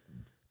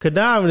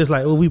 conniving is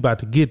like, oh, we about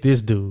to get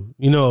this dude.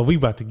 You know, we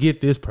about to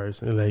get this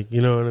person. Like, you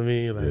know what I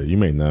mean? Like, you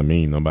may not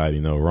mean nobody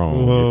no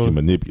wrong if you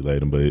manipulate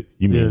them, but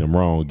you mean them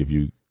wrong if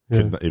you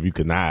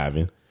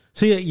conniving.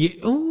 See,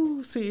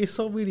 it's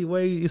so many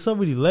ways, it's so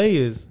many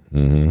layers.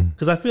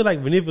 Because I feel like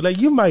manipulate,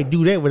 you might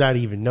do that without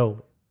even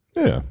knowing.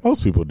 Yeah,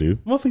 most people do.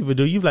 Most people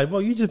do. You like, bro,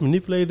 you just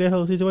manipulated that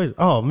whole situation.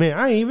 Oh man,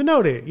 I didn't even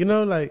know that. You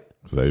know, like,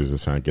 so they was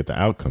just trying to get the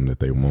outcome that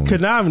they want.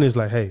 Conniving is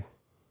like, hey,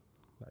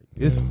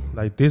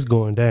 like this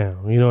going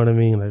down. You know what I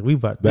mean? Like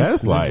about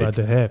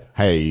to happen.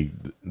 Hey,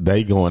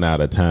 they going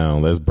out of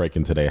town. Let's break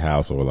into their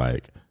house, or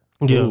like,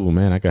 oh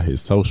man, I got his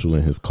social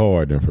and his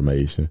card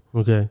information.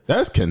 Okay,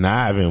 that's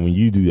conniving when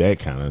you do that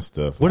kind of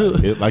stuff.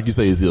 Like you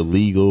say, it's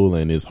illegal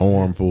and it's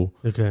harmful.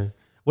 Okay,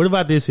 what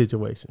about this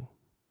situation?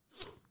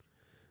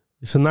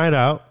 It's a night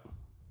out.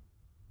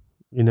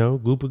 You know,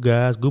 group of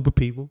guys, group of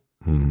people.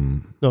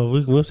 No,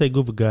 we'll say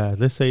group of guys.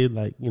 Let's say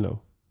like, you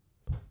know.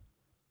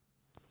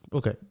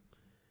 Okay.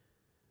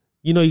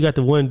 You know, you got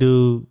the one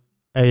dude,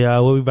 hey,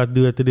 what we about to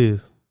do after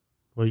this?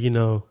 Well, you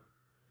know,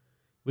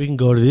 we can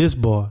go to this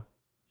bar.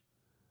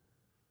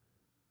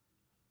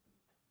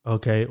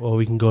 Okay, or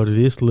we can go to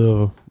this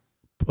little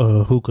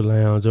hookah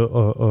lounge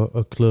or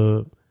a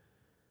club.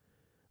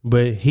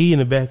 But he, in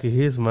the back of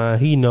his mind,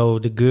 he know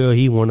the girl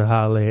he want to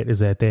holler at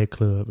is at that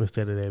club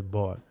instead of that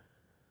bar.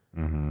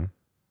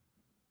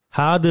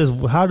 How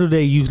do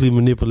they usually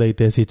manipulate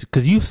that situation?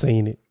 Because you've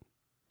seen it.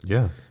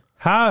 Yeah.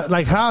 How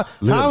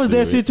is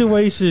that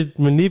situation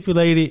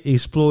manipulated,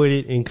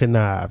 exploited, and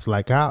connived?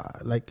 Like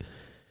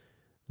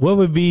what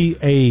would be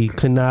a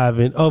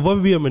conniving or what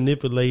would be a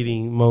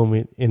manipulating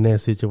moment in that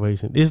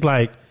situation? It's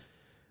like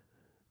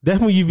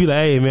that's when you be like,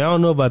 hey man, I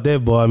don't know about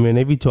that bar, man.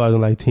 They be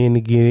charging like 10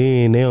 to get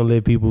in. They don't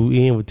let people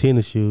in with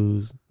tennis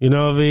shoes. You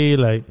know what I mean?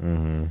 Like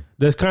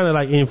that's kind of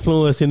like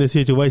influencing the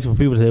situation for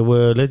people to say,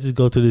 well, let's just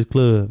go to this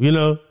club. You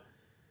know,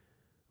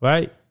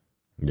 right?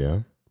 Yeah.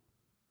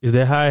 Is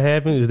that how it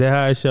happens? Is that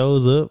how it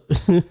shows up?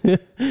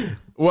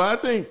 Well, I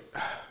think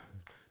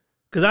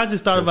Because I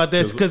just thought about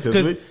that because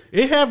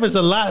it happens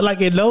a lot. Like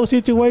in those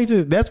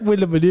situations, that's when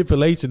the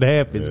manipulation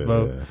happens,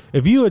 bro. Yeah.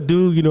 If you a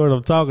dude, you know what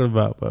I'm talking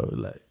about, bro.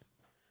 Like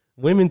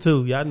women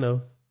too, y'all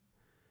know.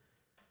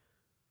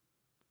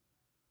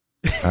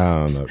 I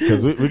don't know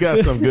because we got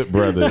some good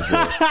brothers.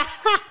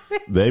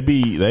 They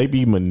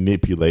be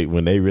manipulate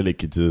when they really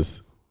could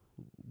just.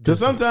 Because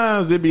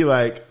sometimes it'd be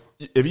like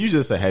if you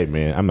just say, "Hey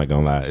man, I'm not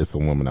gonna lie, it's a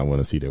woman I want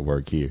to see that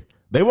work here."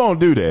 They won't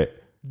do that.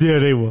 Yeah,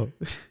 they won't.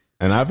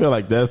 And I feel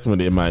like that's when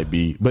it might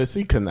be. But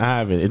see,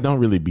 conniving, it don't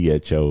really be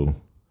at your.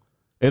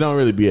 It don't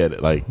really be at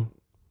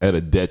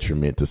a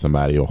detriment to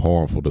somebody or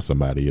harmful to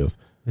somebody else.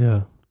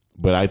 Yeah.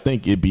 But I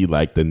think it'd be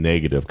like the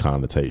negative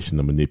connotation,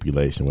 the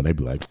manipulation, when they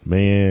be like,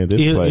 "Man,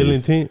 this place." Ill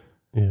intent.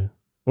 Yeah.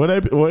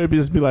 Or it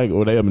just be like,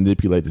 or they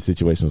manipulate the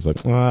situation. It's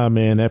like, "Ah,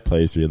 man, that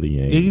place really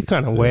ain't." You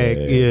kind of whack,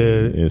 yeah.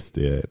 It's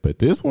that, but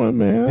this one,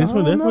 man, this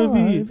one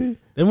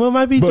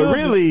might be. But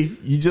really,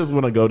 you just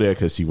want to go there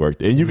because she worked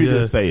there, and you can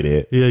just say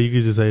that. Yeah, you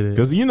can just say that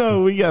because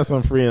we got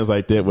some friends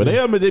like that, but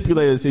they'll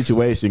manipulate the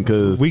situation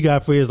because we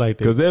got friends like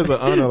that. Because there's an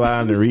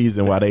underlying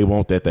reason why they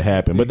want that to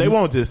happen, but they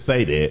won't just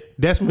say that.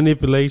 That's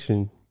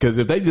manipulation. Because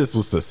if they just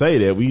was to say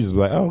that, we just be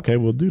like, "Oh, okay,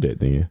 we'll do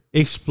that then."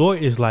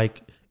 Exploit is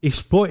like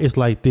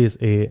this,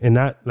 Ed, and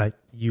not like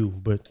you,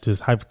 but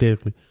just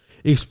hypothetically.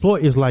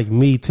 Exploit is like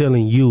me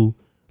telling you,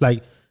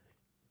 like,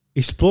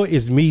 exploit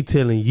is me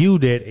telling you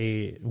that,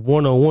 Ed,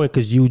 one-on-one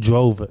because you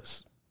drove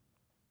us.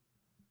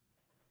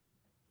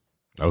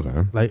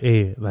 Okay. Like,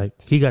 Ed, like,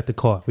 he got the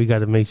car. We got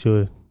to make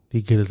sure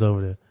he get us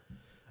over there.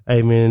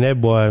 Hey, man, that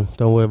boy,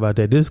 don't worry about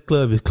that. This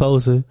club is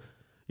closer.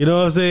 You know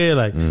what I'm saying?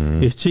 Like,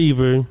 it's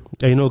cheaper.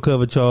 Ain't no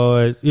cover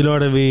charge. You know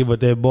what I mean?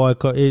 But that boy,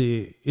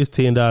 it's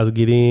 $10 to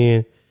get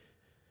in.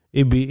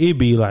 It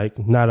be like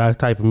not our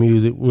type of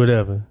music,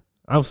 whatever.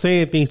 I'm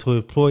saying things to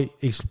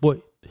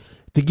exploit,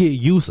 to get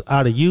use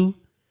out of you.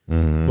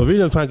 Mm-hmm. But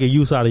really I'm trying to get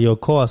use out of your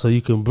car so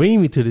you can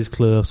bring me to this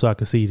club so I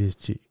can see this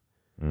chick.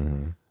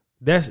 Mm-hmm.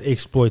 That's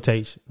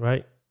exploitation,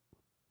 right?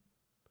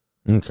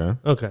 Okay.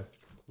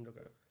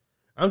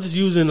 I'm just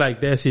using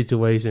like that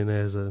situation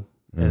as a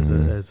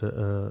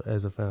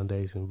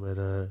foundation, but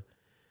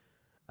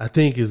I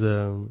think is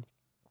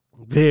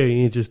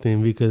very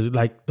interesting because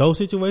like those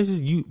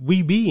situations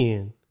we be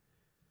in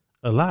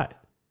a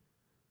lot,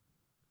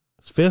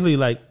 especially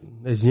like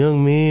as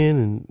young men,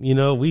 and you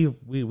know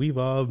we've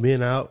all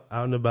been out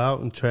and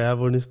about and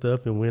traveled and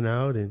stuff and went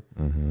out, and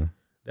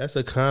that's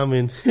a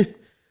common.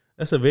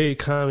 That's a very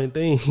common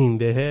thing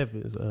that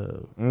happens.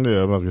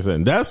 Yeah, I was gonna say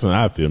that's when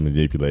I feel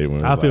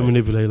manipulated. I feel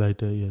manipulated like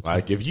that. Yeah,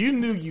 like if you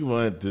knew you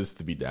wanted this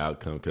to be the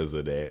outcome because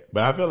of that,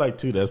 but I feel like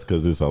too that's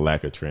because it's a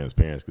lack of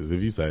transparency. Because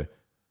if you say,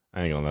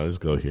 "I ain't gonna lie, let's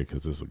go here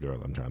because it's a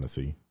girl I'm trying to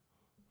see,"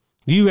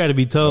 you rather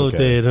be told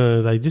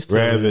that, like just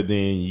rather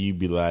than you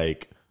be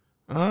like,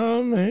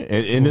 "Oh man,"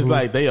 and it's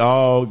like they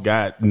all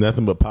got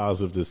nothing but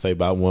positive to say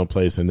about one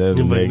place and then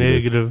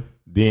negative.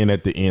 Then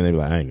at the end they be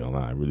like, "I ain't gonna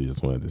lie, I really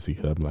just wanted to see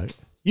her." I'm like.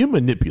 You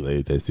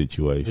manipulated that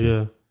situation.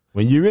 Yeah.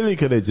 When you really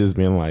could have just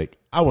been like,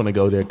 I want to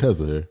go there because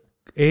of her.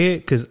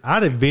 Because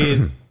I'd have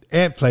been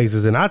at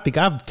places, and I think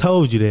I've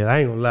told you that. I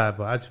ain't going to lie,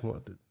 but I just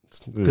want to.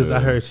 Because I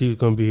heard she was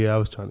going to be here. I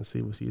was trying to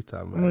see what she was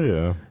talking about. Oh,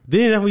 yeah.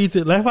 Then that's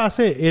what like I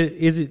said,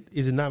 is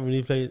it not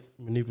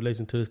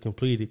manipulation until it's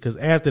completed? Because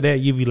after that,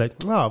 you be like,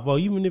 oh, boy,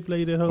 you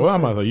manipulated her. Well,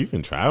 I'm like, you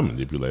can try to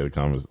manipulate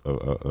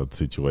a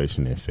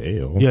situation and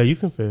fail. Yeah, you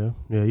can fail.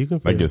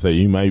 Like I said,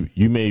 you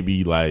may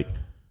be like,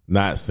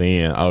 not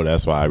saying, oh,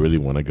 that's why I really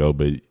want to go,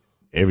 but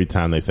every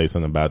time they say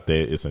something about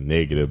that, it's a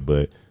negative.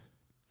 But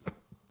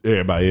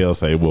everybody else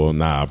say, well,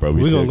 nah, bro,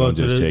 we still gonna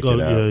just check it out.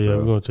 Yeah, so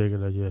we're gonna check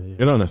it out. Yeah.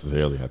 It don't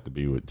necessarily have to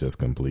be with just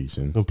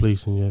completion.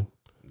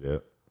 Yeah.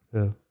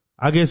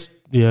 I guess,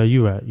 yeah,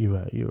 you're right.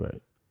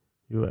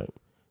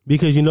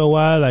 Because you know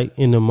why? Like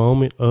in the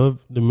moment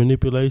of the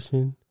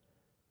manipulation,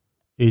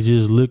 it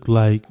just looked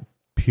like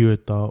pure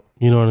thought.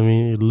 You know what I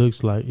mean? It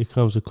looks like it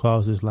comes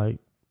across as like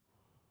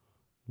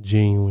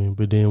genuine,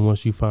 but then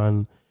once you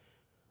find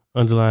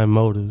underlying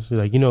motives,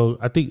 like, you know,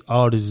 I think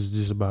all this is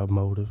just about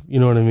motive. You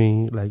know what I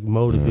mean? Like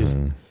motive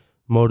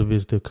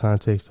is the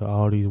context of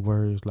all these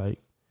words. Like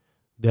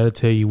that'll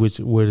tell you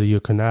whether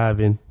you're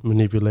conniving,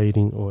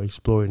 manipulating, or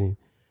exploiting.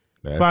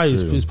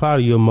 It's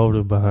probably your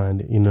motive behind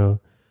it. You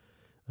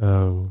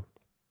know,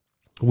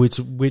 which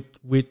with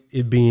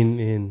it being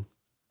in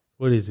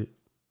what is it?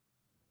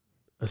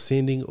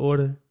 Ascending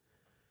order: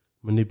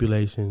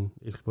 manipulation,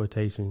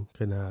 exploitation,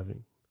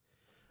 conniving.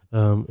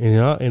 And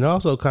it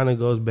also kind of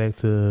goes back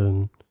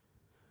to,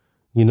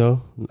 you know,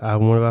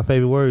 one of our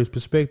favorite words,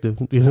 perspective.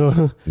 You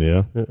know,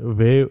 yeah,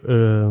 very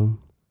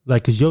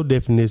like it's your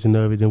definition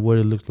of it and what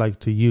it looks like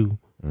to you.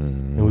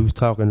 Mm-hmm. And we was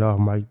talking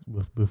off mic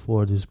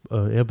before this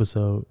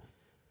episode,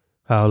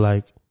 how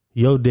like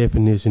your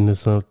definition of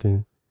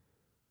something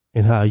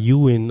and how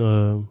you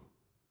interpret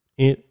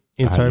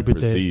how you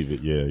perceive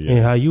it,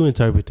 and how you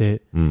interpret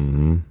that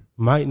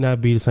might not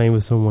be the same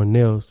as someone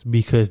else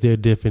because their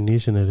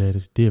definition of that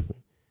is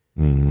different.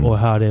 Mm-hmm. Or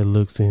how that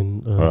looks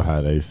in, or how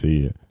they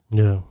see it.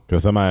 Yeah,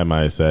 because somebody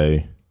might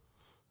say,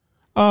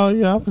 oh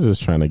yeah, I was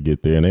just trying to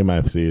get there, and they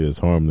might see it as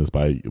harmless,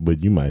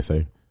 but you might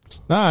say,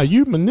 nah,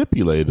 you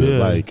manipulated,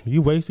 like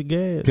you wasted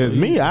gas. Because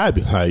me, I'd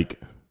be like,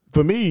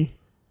 for me,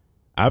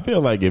 I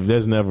feel like if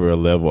there's never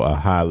a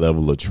high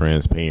level of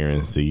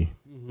transparency,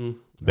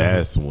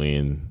 that's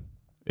when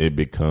it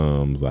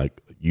becomes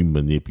like you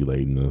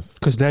manipulating us.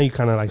 Because now you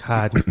kind of like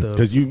hiding stuff.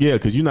 Because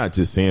you're not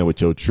just saying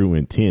what your true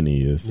intent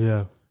is.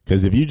 Yeah.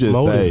 Because if you just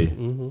say,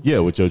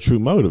 what your true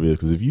motive is.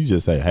 Because if you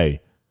just say,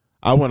 hey,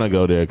 I want to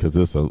go there because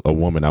there's a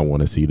woman I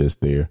want to see that's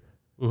there.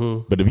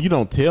 But if you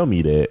don't tell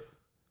me that,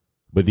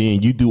 but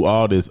then you do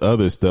all this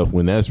other stuff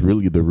when that's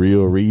really the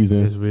real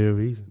reason. That's real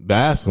reason.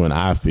 That's when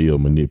I feel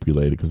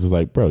manipulated because it's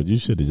like, bro, you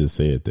should have just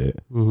said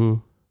that.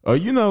 Or,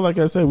 like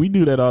I said, we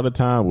do that all the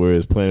time where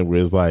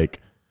it's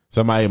like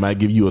somebody might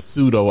give you a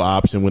pseudo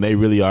option when they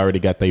really already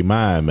got their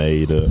mind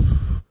made up.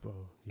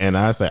 And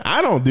I say,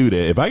 I don't do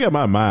that. If I got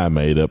my mind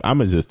made up, I'm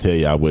going to just tell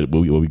y'all what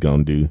we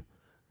going to do.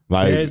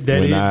 Like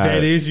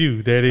that is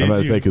you. That is I'm about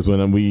to you. say, because when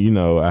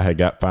I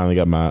had finally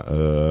got my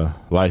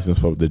license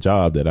for the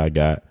job that I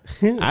got,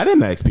 I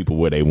didn't ask people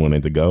where they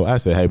wanted to go. I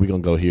said, hey, we're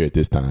going to go here at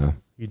this time.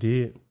 You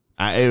did.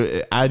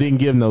 I didn't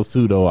give no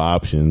pseudo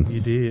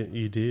options.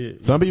 You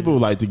did. Some people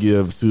like to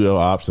give pseudo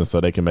options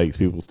so they can make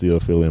people still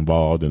feel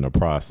involved in the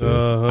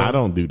process. I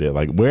don't do that.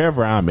 Like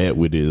wherever I'm at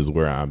with it is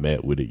where I'm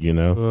at with it,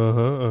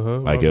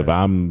 Like if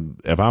I'm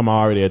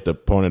already at the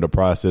point of the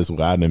process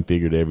where I done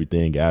figured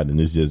everything out and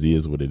this just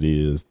is what it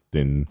is,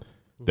 then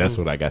that's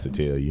what I got to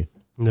tell you.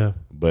 Yeah.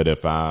 But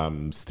if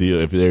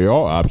there are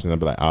options, I'll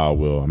be like, oh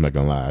well, I'm not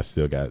gonna lie, I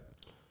still got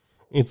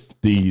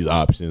these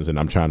options and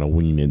I'm trying to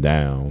wean it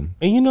down.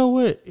 And you know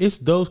what? It's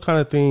those kind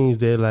of things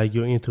that like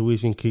your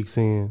intuition kicks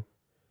in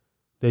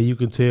that you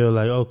can tell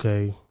like,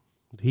 okay,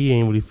 he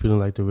ain't really feeling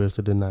like the rest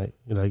of the night.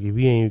 Like if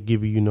he ain't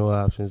giving you no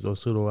options or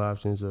pseudo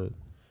options or,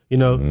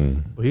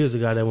 but here's a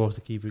guy that wants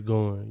to keep it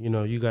going.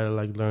 You got to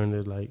like learn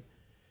to like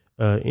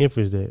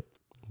inference that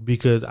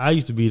because I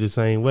used to be the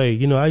same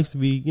way. I used to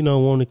be,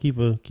 wanting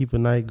to keep a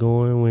night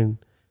going when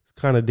it's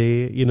kind of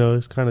dead,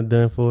 it's kind of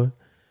done for.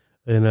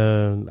 And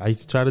I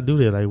used to try to do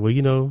that, like,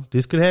 well,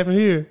 this could happen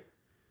here.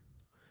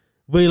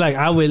 But like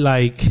I would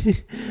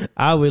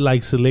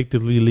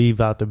selectively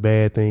leave out the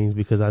bad things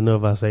because I know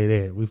if I say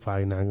that, we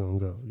probably not gonna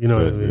go.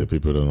 Especially what I mean?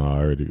 People don't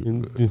already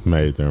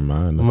made their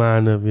mind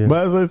up. Yeah.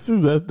 But that's for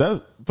but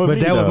me. But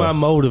that was my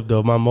motive,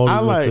 though. My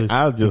motive.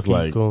 I just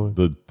like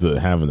the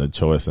having a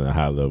choice and a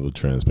high level of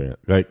transparency.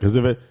 Like, because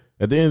at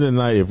the end of the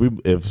night,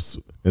 if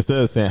instead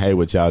of saying, hey,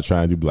 what y'all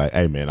trying to do, be like,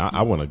 hey man,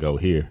 I want to go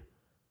here.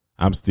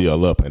 I'm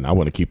still up and I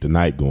want to keep the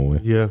night going.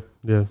 Yeah.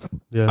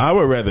 I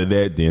would rather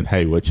that than,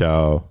 hey, what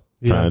y'all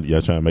trying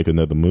to make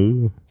another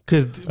move?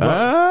 Because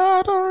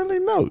I don't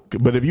really know.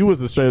 But if you was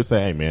to straight up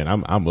say, hey man,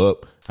 I'm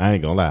up. I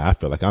ain't gonna lie. I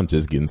feel like I'm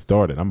just getting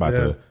started. I'm about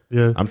to.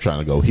 Yeah. I'm trying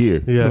to go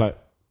here. Yeah. I'm like,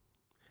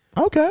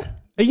 okay.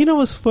 And you know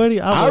what's funny?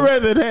 I'd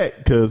rather that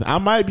because I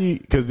might be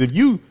because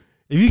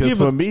because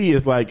for me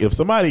it's like if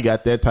somebody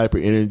got that type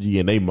of energy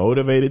and they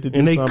motivated to do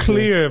something and they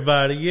clear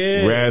about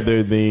it,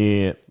 rather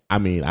than. I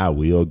mean, I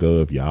will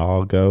go if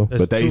y'all go,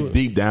 but they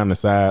deep down the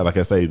side, like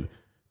I say,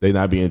 they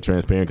not being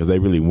transparent because they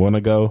really want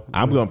to go.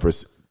 I'm going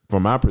to,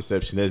 from my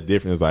perception, that's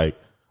different. It's like,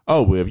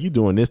 oh, well, if you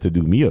doing this to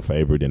do me a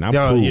favor, then I'm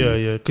cool.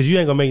 Yeah. Because you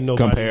ain't gonna make no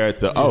compared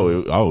to he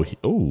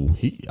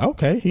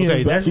that's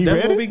ready?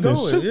 Where we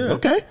going. Yeah.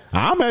 Okay,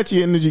 I'm at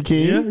your energy,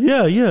 king.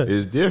 Yeah.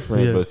 It's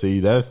different, but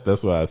see,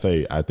 that's why I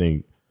say I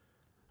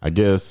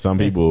guess some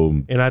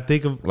people and I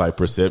think of like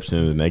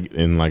perception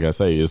and like I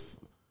say it's.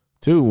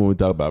 Too, when we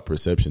talk about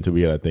perception, too,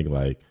 we got to think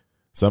like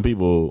some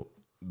people.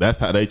 That's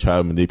how they try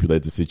to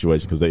manipulate the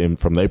situation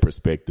because from their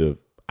perspective,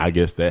 I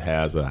guess that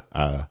has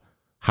a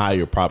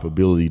higher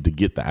probability to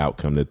get the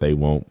outcome that they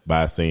want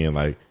by saying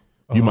like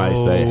you might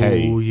say,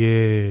 "Hey,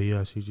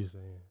 yeah, I see what you're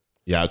saying."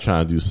 Y'all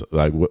trying to do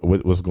like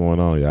what's going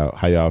on, y'all?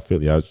 How y'all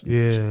feel? Y'all,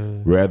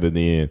 rather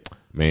than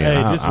man,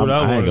 I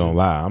ain't gonna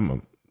lie,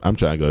 I'm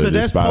trying to go to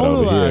this spot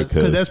over here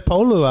because that's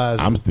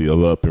polarizing. I'm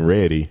still up and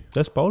ready.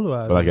 That's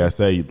polarizing. But like I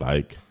say,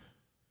 like.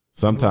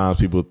 Sometimes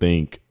people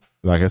think,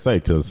 like I say,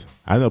 because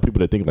I know people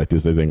that think like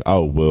this. They think,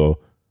 oh, well,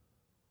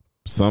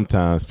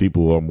 sometimes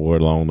people are more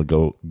along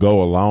to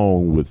go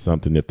along with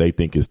something if they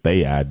think it's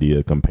their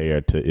idea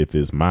compared to if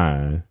it's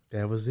mine.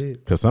 That was it.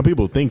 Because some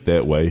people think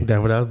that way. That's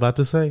what I was about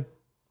to say.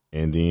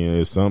 And then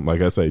there's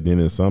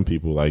there's some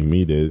people like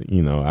me that,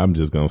 I'm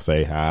just going to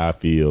say how I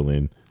feel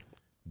and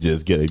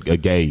just get a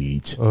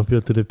gauge.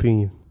 Unfiltered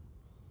opinion.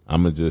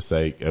 I'm going to just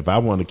say, if I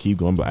want to keep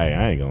going, but hey,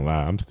 I ain't going to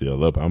lie, I'm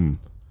still up.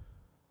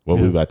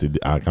 We about to do?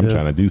 I'm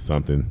trying to do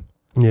something.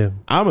 Yeah,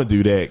 I'm gonna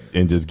do that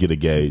and just get a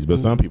gauge. But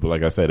some people,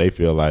 like I said, they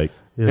feel like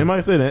they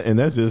might say that, and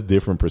that's just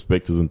different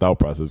perspectives and thought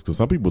process. Because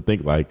some people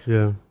think like,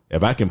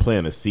 if I can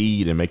plant a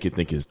seed and make it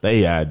think it's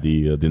their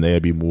idea, then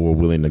they'd be more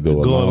willing to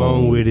go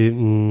along with it.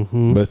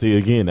 Mm-hmm. But see,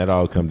 again, that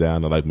all come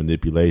down to like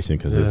manipulation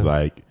because it's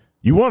like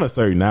you want a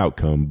certain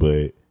outcome,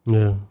 but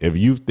if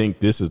you think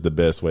this is the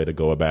best way to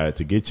go about it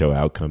to get your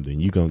outcome,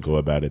 then you're gonna go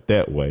about it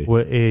that way.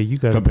 Well, Ed, you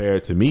got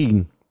compared to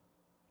me.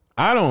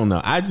 I don't know.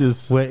 I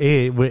just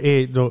Ed,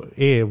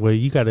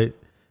 you gotta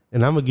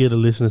and I'm gonna give the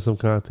listener some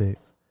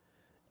context.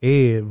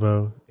 Ed,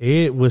 bro.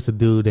 Ed was the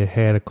dude that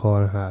had a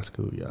car in high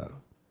school, y'all.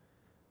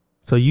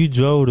 So you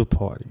drove the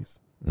parties.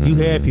 You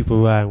had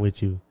people riding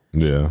with you.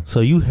 Yeah.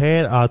 So you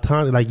had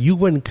autonomy. Like, you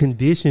wasn't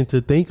conditioned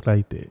to think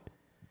like that.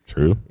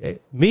 True.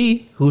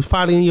 Me, who was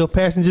probably in your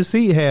passenger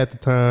seat half the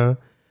time,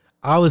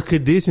 I was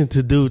conditioned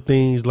to do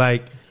things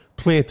like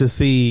plant a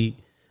seed.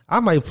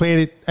 I might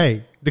plant it.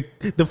 Hey,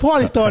 the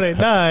party started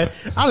at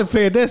 9. I done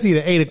planted that seed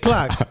at 8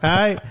 o'clock. All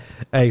right.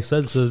 Hey,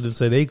 such and such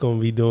say they gonna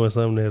be doing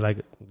something at like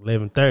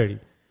 11:30.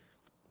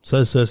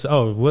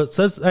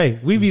 Hey,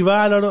 we be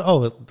riding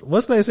on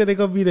what's they say they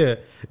gonna be there?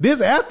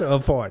 This after a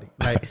party.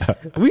 Like,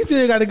 we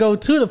still gotta go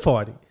to the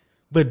party.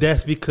 But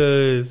that's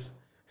because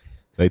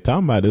they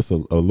talking about this a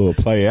little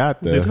play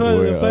out there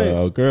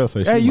where a girl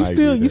says she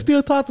you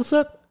still talk to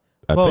such?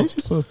 I think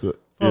she's supposed to.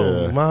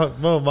 Yeah.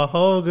 My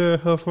whole girl,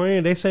 her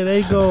friend, they say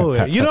they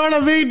go. You know what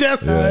I mean?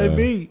 That's how it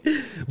be.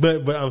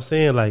 But I'm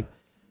saying, like,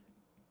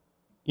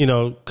 you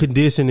know,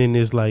 conditioning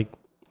is like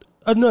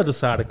another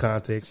side of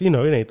context. You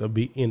know, it ain't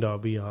the end all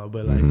be all,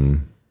 but like,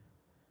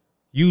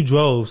 you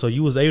drove, so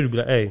you was able to be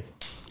like, hey,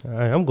 all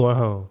right, I'm going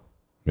home.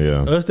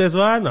 Yeah. Us that's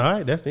riding, all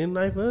right, that's the end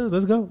of the night for us.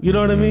 Let's go. You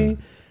know what I mean?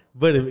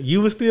 But if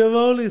you were still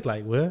rolling, it's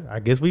like, well, I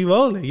guess we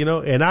rolling, you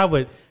know? And I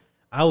would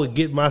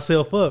get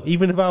myself up.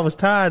 Even if I was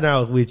tired and I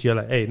was with you,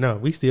 like, hey, no,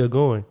 we still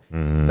going.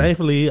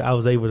 Thankfully,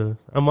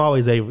 I'm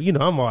always able, you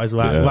know, I'm always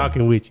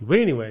rocking with you. But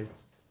anyway,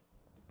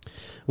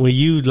 when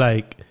you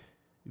like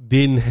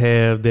didn't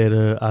have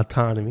that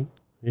autonomy,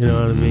 you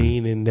know what I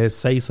mean? And that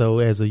say so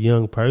as a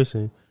young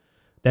person,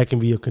 that can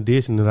be a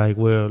condition. Like,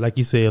 well, like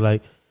you said,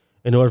 like,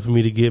 in order for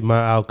me to get my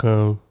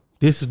outcome,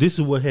 this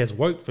is what has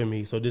worked for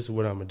me, so this is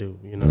what I'm gonna do,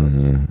 you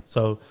know.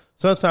 So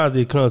sometimes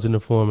it comes in the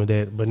form of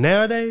that, but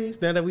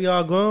nowadays, now that we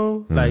all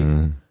grown, like,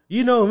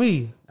 you know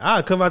me,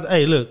 I'll come out.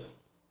 Hey, look,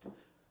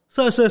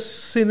 such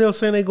sitting there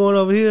saying they going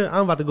over here.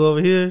 I'm about to go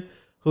over here.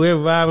 Whoever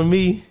ride with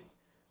me,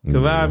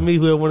 can ride with me.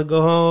 Whoever want to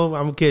go home,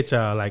 I'm gonna catch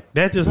y'all. Like,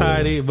 that's just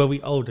how it is. But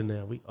we older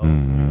now. We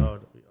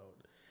older.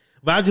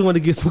 But I just want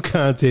to get some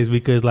context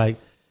because, like,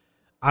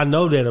 I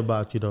know that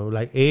about you though.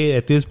 Like, Ed,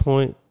 at this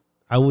point,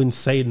 I wouldn't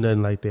say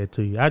nothing like that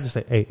to you. I just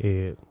say, hey,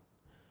 Ed,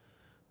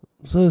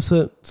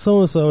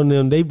 so-and-so and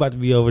them, they about to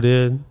be over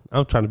there.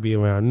 I'm trying to be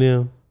around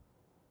them.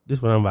 This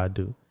is what I'm about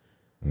to do.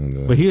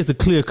 But here's the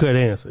clear-cut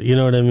answer. You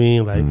know what I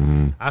mean? Like,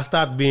 I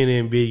stopped being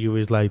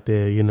ambiguous like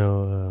that, you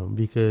know,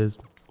 because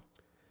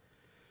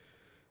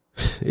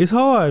it's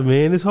hard,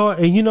 man. It's hard.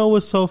 And you know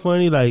what's so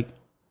funny? Like,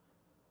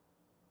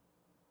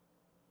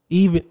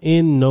 even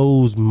in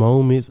those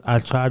moments, I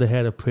try to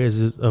have a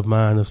presence of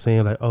mind of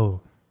saying, like, oh,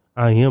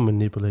 I am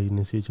manipulating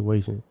the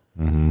situation.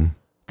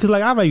 Because,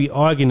 like, I might be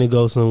arguing to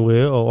go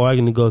somewhere or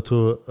arguing to go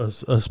to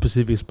a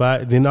specific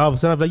spot. Then all of a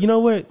sudden, I'm like, you know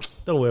what?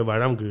 Don't worry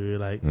about it. I'm good.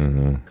 Like,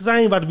 because I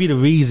ain't about to be the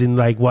reason,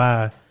 like,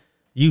 why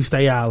you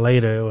stay out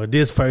later or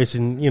this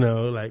person, you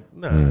know, like,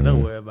 nah,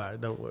 don't worry about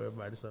it. Don't worry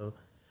about it. So,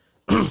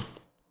 a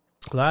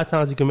lot of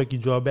times it can make you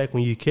draw back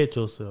when you catch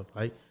yourself.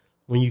 Like,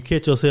 when you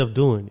catch yourself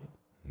doing it.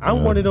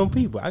 I'm one of them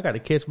people. I got to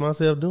catch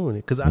myself doing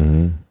it.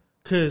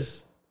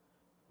 Because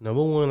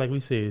number one, like we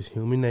said, is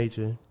human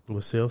nature.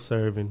 We're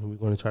self-serving. We're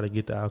going to try to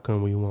get the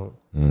outcome we want.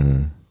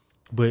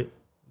 But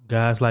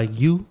guys like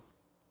you,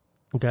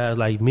 guys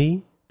like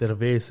me that are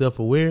very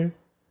self-aware,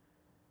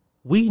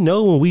 we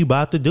know when we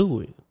about to do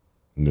it.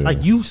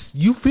 Like, you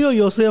feel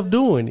yourself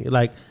doing it.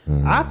 Like,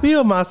 I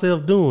feel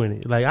myself doing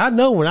it. Like, I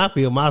know when I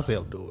feel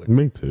myself doing it.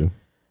 Me too.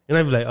 And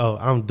I be like, oh,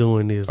 I'm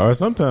doing this. Or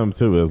sometimes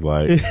too, it's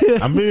like,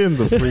 I'm in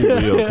the free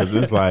will because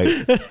it's like,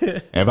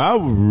 if I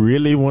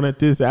really wanted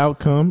this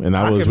outcome and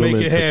I was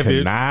willing to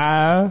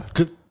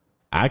connive,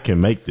 I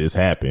can make this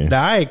happen.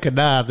 Now, I ain't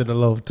connived in a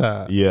long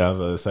time. Yeah, I was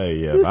going to say,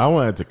 if I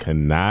wanted to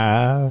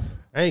connive.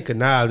 I ain't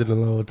connived in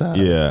a long time.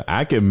 Yeah,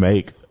 I can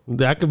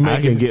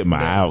get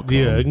my outcome.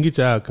 Yeah, I can get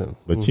your outcome.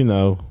 But you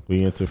know,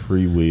 we into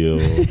free will.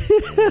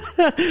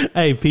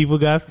 Hey, people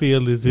got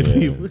feelings.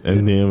 People.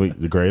 And then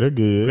the greater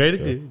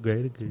good.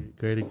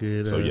 Greater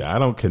good. So yeah, I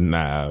don't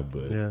connive,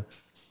 but yeah.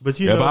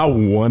 But if I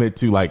wanted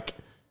to, like,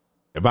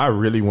 if I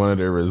really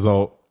wanted a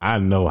result, I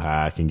know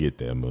how I can get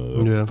that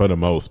mug. Yeah. For the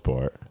most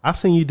part, I've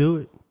seen you do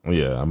it.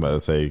 Yeah, I'm about to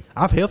say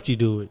I've helped you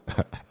do it.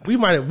 We've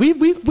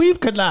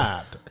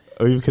connived.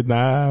 Oh, you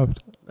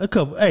connived. A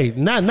couple, hey,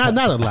 not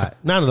a lot,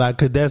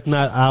 because that's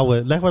not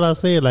our. Like what I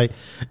said, like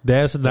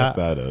that's not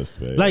us,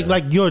 man.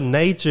 Like your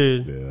nature.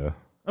 Yeah,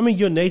 I mean,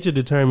 your nature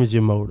determines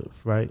your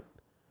motive, right?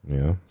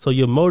 Yeah. So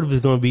your motive is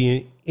going to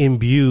be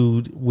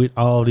imbued with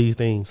all these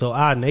things. So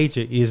our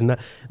nature is not.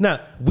 Now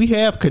we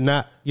have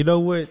cannot. You know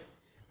what?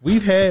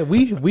 We've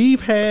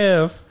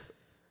have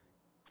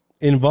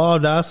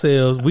involved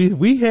ourselves.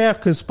 We have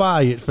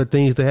conspired for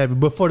things to happen,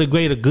 but for the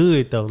greater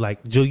good, though.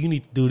 Like, Joe, you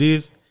need to do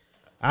this.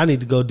 I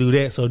need to go do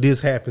that, so this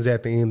happens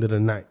at the end of the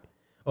night,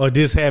 or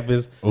this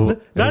happens. Is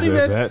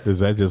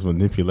that just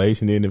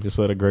manipulation? Then, if it's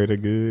for the greater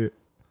good,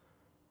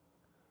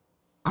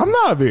 I'm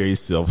not a very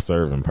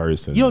self-serving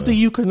person. You don't think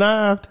you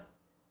connived?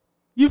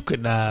 You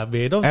connived,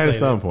 man. Don't At say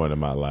some that. point in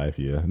my life,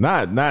 yeah.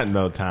 Not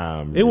no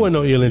time. It wasn't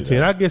no ill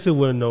intent. Either. I guess it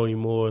wasn't no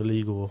more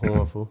illegal or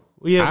harmful.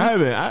 Yeah,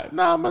 I'm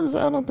about to say,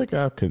 I don't think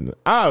I can.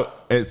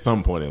 At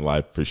some point in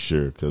life, for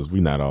sure, because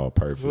we're not all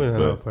perfect. we're not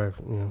but all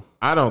perfect. Yeah.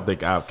 I don't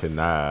think I've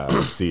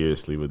connived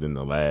seriously within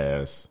the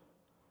last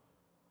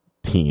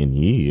 10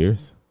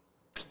 years.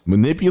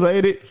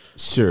 Manipulated?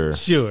 Sure.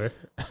 Sure.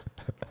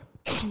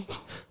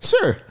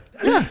 Sure.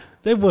 Yeah.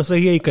 They boy say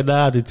he ain't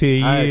connived in 10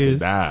 years.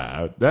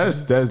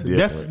 That's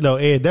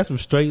different. Ed, that's some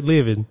straight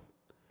living.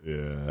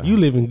 Yeah. You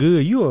living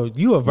good. You a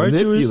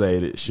virtuous.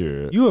 Manipulated,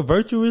 sure. You a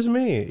virtuous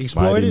man. Mighty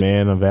Exploited.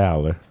 man of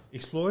valor.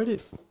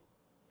 Exploited.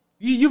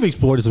 You've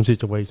exploited some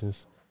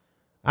situations.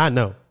 I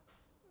know.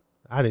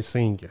 I didn't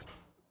seen you.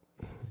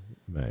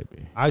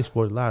 Maybe. I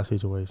exploited a lot of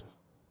situations.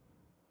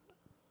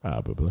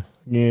 Probably.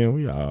 Yeah,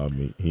 we all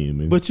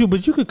human. But you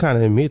could kind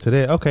of admit to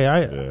that.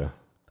 Okay,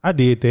 I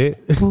did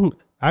that.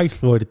 I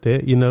exploited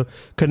that, you know.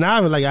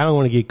 Conniving, like, I don't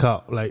want to get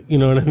caught. Like, you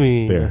know what I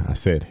mean? There, I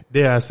said it.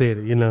 There, I said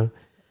it, you know.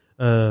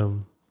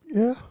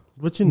 Yeah.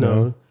 But, you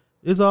know,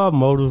 it's all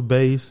motive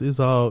based.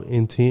 It's all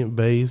intent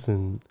based.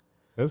 And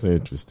that's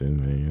interesting,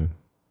 man.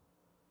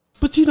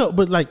 But, you know,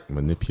 but like.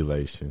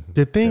 Manipulation.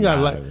 The thing I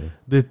like about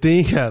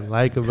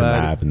it.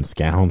 Conniving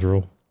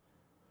scoundrel.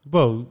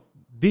 Bro,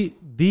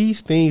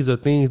 these things are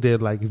things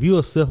that, like, if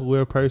you're a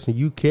self-aware person,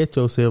 you catch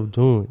yourself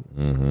doing.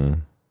 Mm-hmm.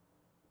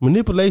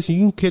 Manipulation,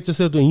 you can catch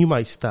yourself doing, you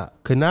might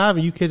stop.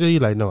 Conniving, you catch yourself,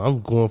 you're like, no, I'm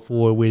going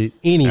forward with it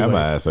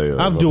anyway.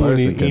 I'm doing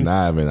it.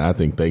 Conniving, I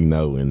think they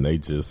know, and they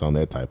just on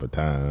that type of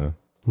time.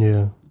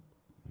 Yeah.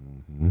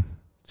 Mm-hmm.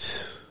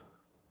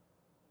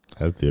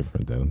 That's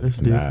different, though. That's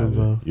different,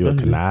 bro. You're a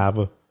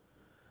conniver.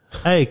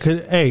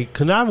 Hey,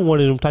 conniving,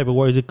 one of them type of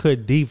words that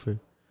cut deeper.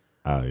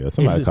 Oh, yeah.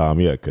 Somebody called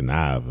me a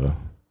conniver.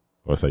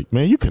 Or it's like,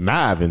 man, you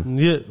conniving.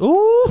 Yeah.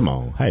 Ooh. Come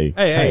on.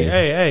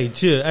 Hey,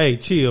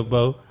 chill,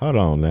 bro. Hold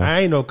on now. I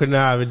ain't no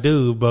conniving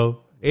dude,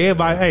 bro.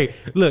 Everybody,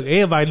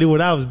 everybody knew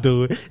what I was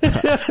doing.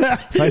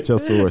 Cite your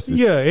sources.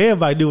 Yeah,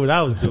 everybody knew what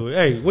I was doing.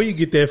 Hey, where you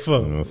get that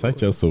from?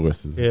 Cite your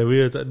sources. Yeah,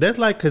 that's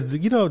like, cause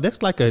you know,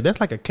 that's like a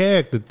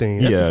character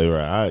thing. That's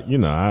right.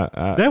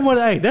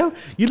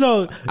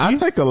 I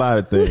take a lot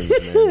of things,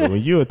 man.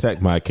 When you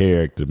attack my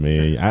character,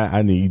 man,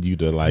 I need you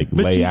to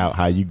lay out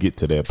how you get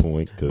to that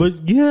point.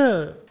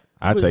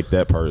 I take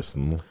that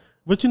personal.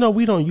 But, you know,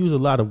 we don't use a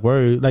lot of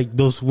words, like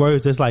those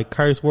words that's like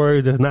curse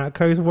words, that's not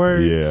curse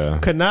words. Yeah.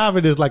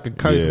 Conniving is like a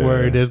curse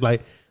word that's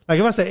like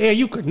if I say, hey,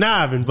 you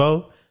conniving,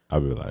 bro,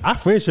 I'll be like, our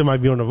friendship might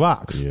be on the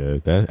rocks. Yeah, we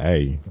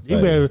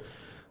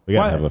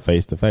gotta have a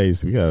face to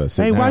face. We gotta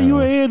sit down. Why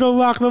you ain't no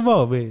rock no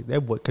more, man?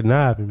 That boy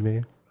conniving,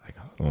 man. Like,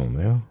 hold on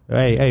now.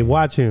 Hey,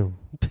 watch him.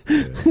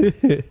 Yeah.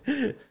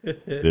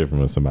 Different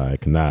when somebody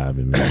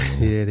conniving,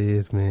 man. Yeah, it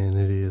is, man.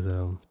 It is.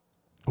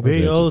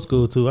 Very old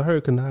school too. I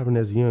heard conniving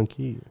as a young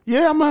kid.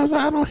 Yeah,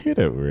 I don't hear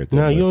that word.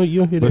 No, you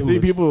don't hear that. But see,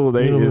 people,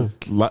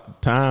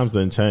 times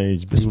done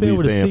changed. People be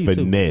saying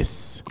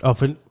finesse,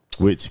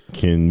 which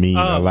can mean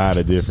a lot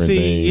of different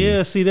things.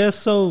 Yeah, see, that's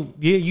so.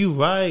 Yeah, you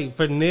right.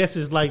 Finesse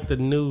is like the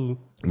new.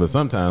 But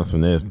sometimes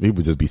finesse,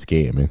 people just be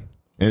scamming,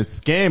 and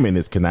scamming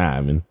is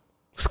conniving.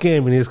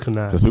 Scamming is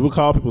conniving. Because people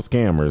call people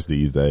scammers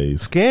these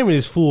days. Scamming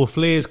is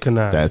full-fledged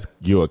conniving.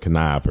 You're a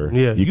conniver.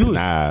 Yeah. You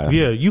connive.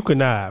 Yeah, you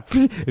connive.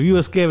 If you a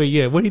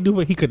scammer, what he do?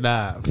 He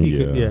connive.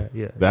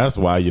 Yeah. That's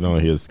why you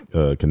don't hear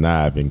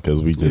conniving,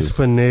 because we just... It's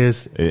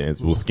finesse.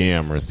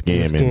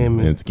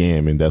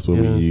 Scamming. That's what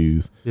we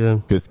use. Yeah.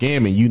 Because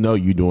scamming,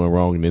 you're doing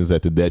wrong, and it's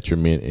at the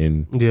detriment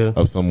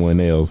of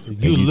someone else.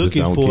 You're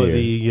looking for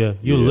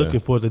looking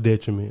for the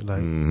detriment.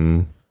 Like...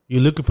 Mm-hmm. You're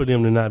looking for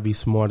them to not be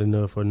smart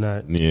enough or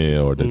not.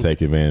 Yeah, or to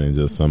take advantage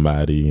of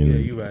somebody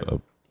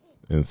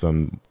in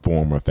some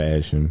form or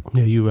fashion.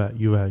 Yeah, you're right.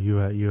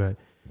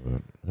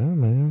 But, yeah,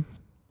 man.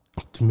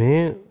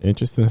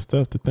 Interesting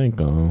stuff to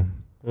think on.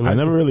 I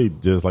never really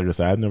it's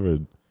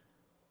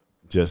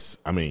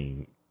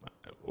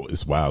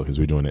wild because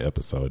we're doing an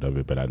episode of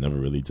it, but I never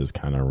really just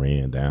kind of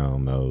ran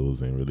down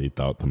those and really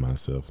thought to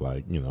myself,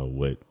 like, you know,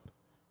 what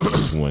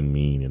each one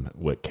mean and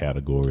what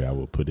category I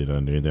would put it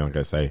under. And then, like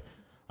I say,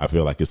 I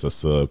feel like it's a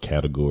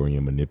subcategory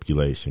in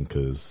manipulation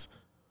because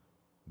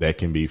that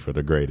can be for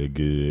the greater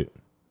good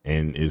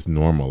and it's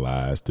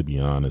normalized, to be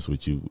honest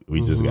with you.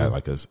 We just got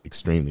like a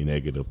extremely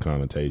negative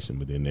connotation,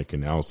 but then there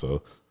can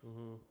also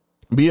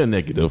be a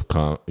negative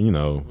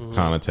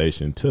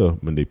connotation to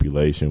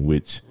manipulation,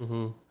 which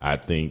I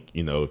think,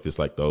 you know, if it's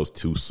like those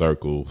two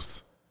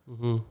circles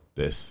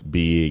that's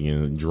big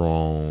and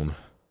drawn,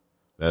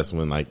 that's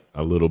when like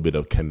a little bit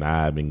of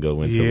conniving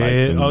go into like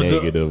the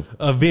negative.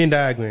 A Venn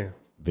diagram.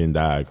 Venn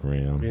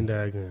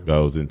diagram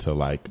goes into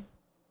like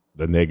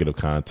the negative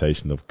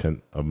connotation of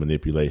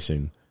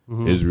manipulation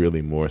is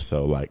really more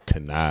so like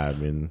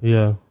conniving,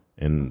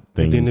 and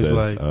things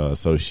that's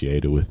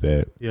associated with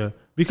that. Yeah,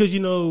 because you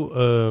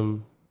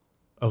know,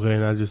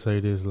 and I just say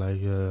this,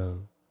 like,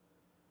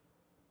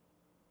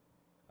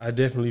 I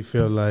definitely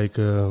feel like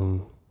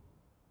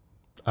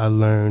I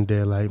learned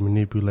that like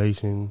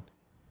manipulation.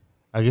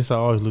 I guess I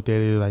always looked at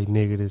it like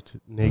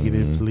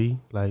negatively,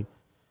 like.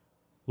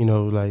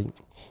 like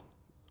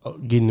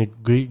getting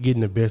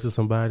the best of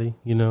somebody,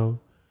 but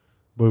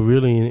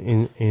really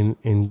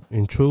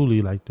and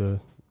truly, like the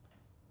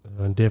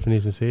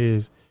definition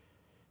says,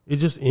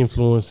 it's just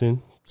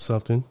influencing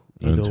something.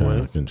 And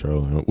trying to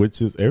control him,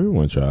 which is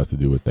everyone tries to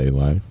do with their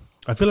life.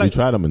 I feel like you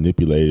try to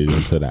manipulate it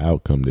into the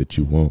outcome that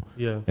you want.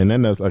 Yeah. And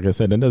then that's, like I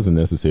said, that doesn't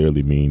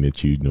necessarily mean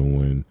that you're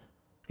doing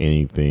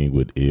anything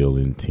with ill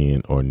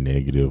intent or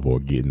negative or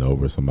getting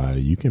over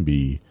somebody. You can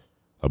be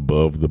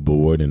above the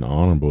board and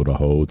honorable the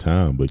whole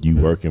time, but you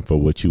working for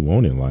what you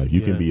want in life.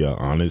 You can be an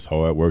honest,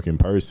 hard-working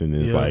person.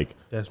 It's like,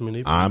 that's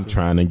I'm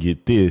trying to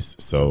get this,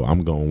 so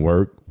I'm going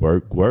to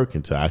work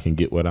until I can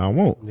get what I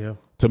want. Yeah.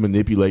 To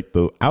manipulate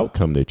the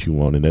outcome that you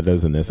want, and that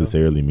doesn't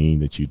necessarily mean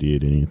that you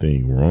did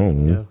anything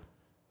wrong. Yeah.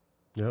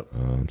 Yep.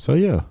 So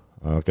yeah,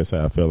 like I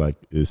said, I feel like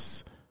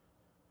it's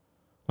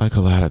like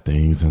a lot of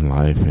things in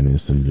life, and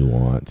it's a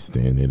nuanced,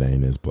 and it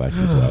ain't as black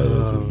as white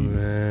as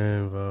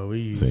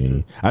we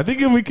see. I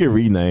think if we could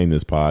rename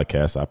this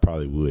podcast, I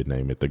probably would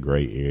name it The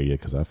Gray Area,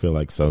 because I feel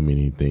like so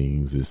many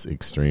things is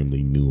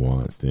extremely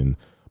nuanced, and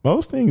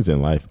most things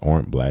in life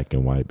aren't black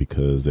and white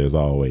because there's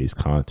always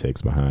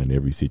context behind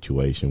every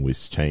situation,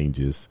 which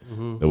changes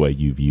the way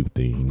you view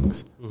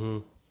things.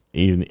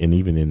 Even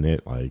in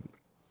that, like,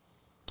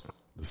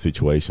 the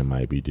situation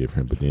might be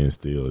different, but then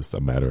still it's a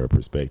matter of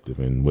perspective,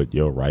 and what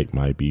your right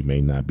might be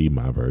may not be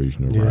my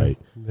version of right.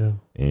 Yeah.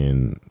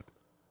 And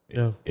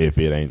if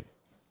it ain't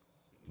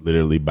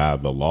literally by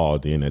the law,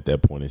 then at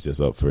that point it's just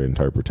up for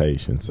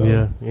interpretation. So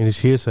and it's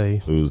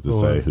hearsay. Who's to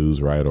say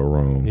who's right or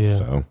wrong? Yeah.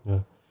 So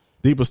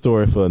deeper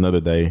story for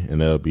another day, and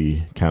that'll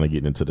be kind of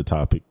getting into the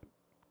topic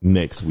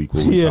next week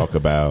where we talk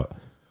about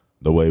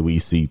the way we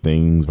see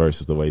things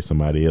versus the way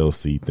somebody else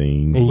see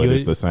things, and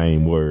it's the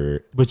same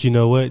word. But you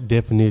know what?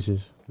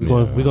 Definitions. We're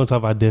going to talk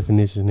about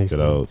definitions next week.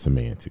 Good old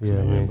semantics,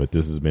 man. But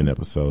this has been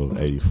episode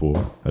 84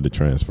 of the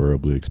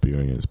Transferable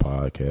Experience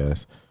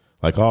podcast.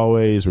 Like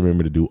always,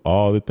 remember to do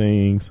all the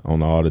things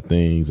on all the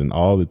things and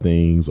all the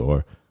things,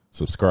 or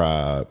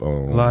subscribe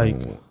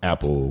on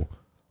Apple.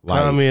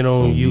 Comment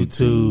on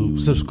YouTube,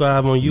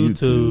 subscribe on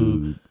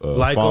YouTube,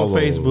 like on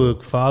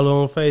Facebook,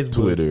 follow on Facebook,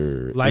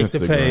 Twitter, like Instagram,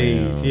 the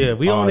page. Yeah,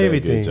 we on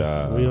everything.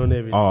 We on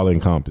everything. All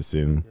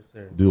encompassing.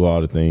 Yes, do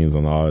all the things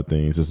on all the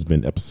things. This has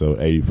been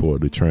episode 84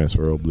 of the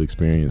Transferable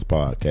Experience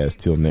podcast.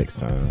 Till next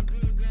time.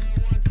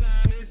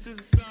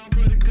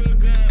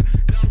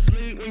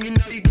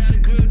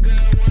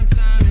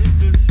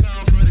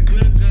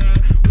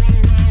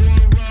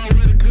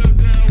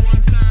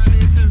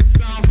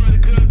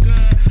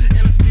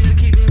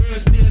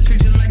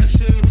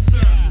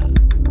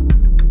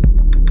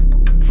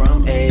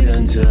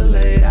 Until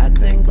late, I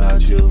think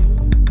about you.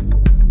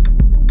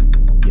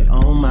 You're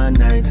on my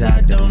nights,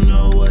 I don't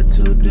know what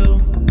to do.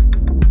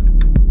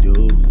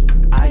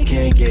 I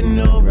can't get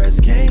no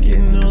rest, can't get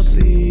no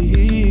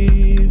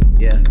sleep.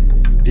 Yeah,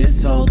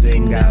 this whole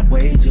thing got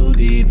way too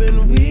deep,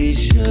 and we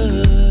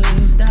should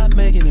stop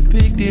making a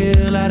big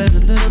deal out of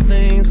the little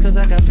things. Cause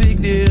I got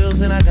big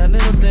deals and I got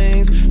little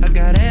things. I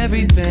got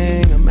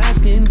everything I'm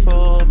asking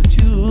for, but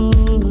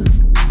you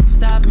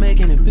stop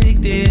making a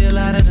big deal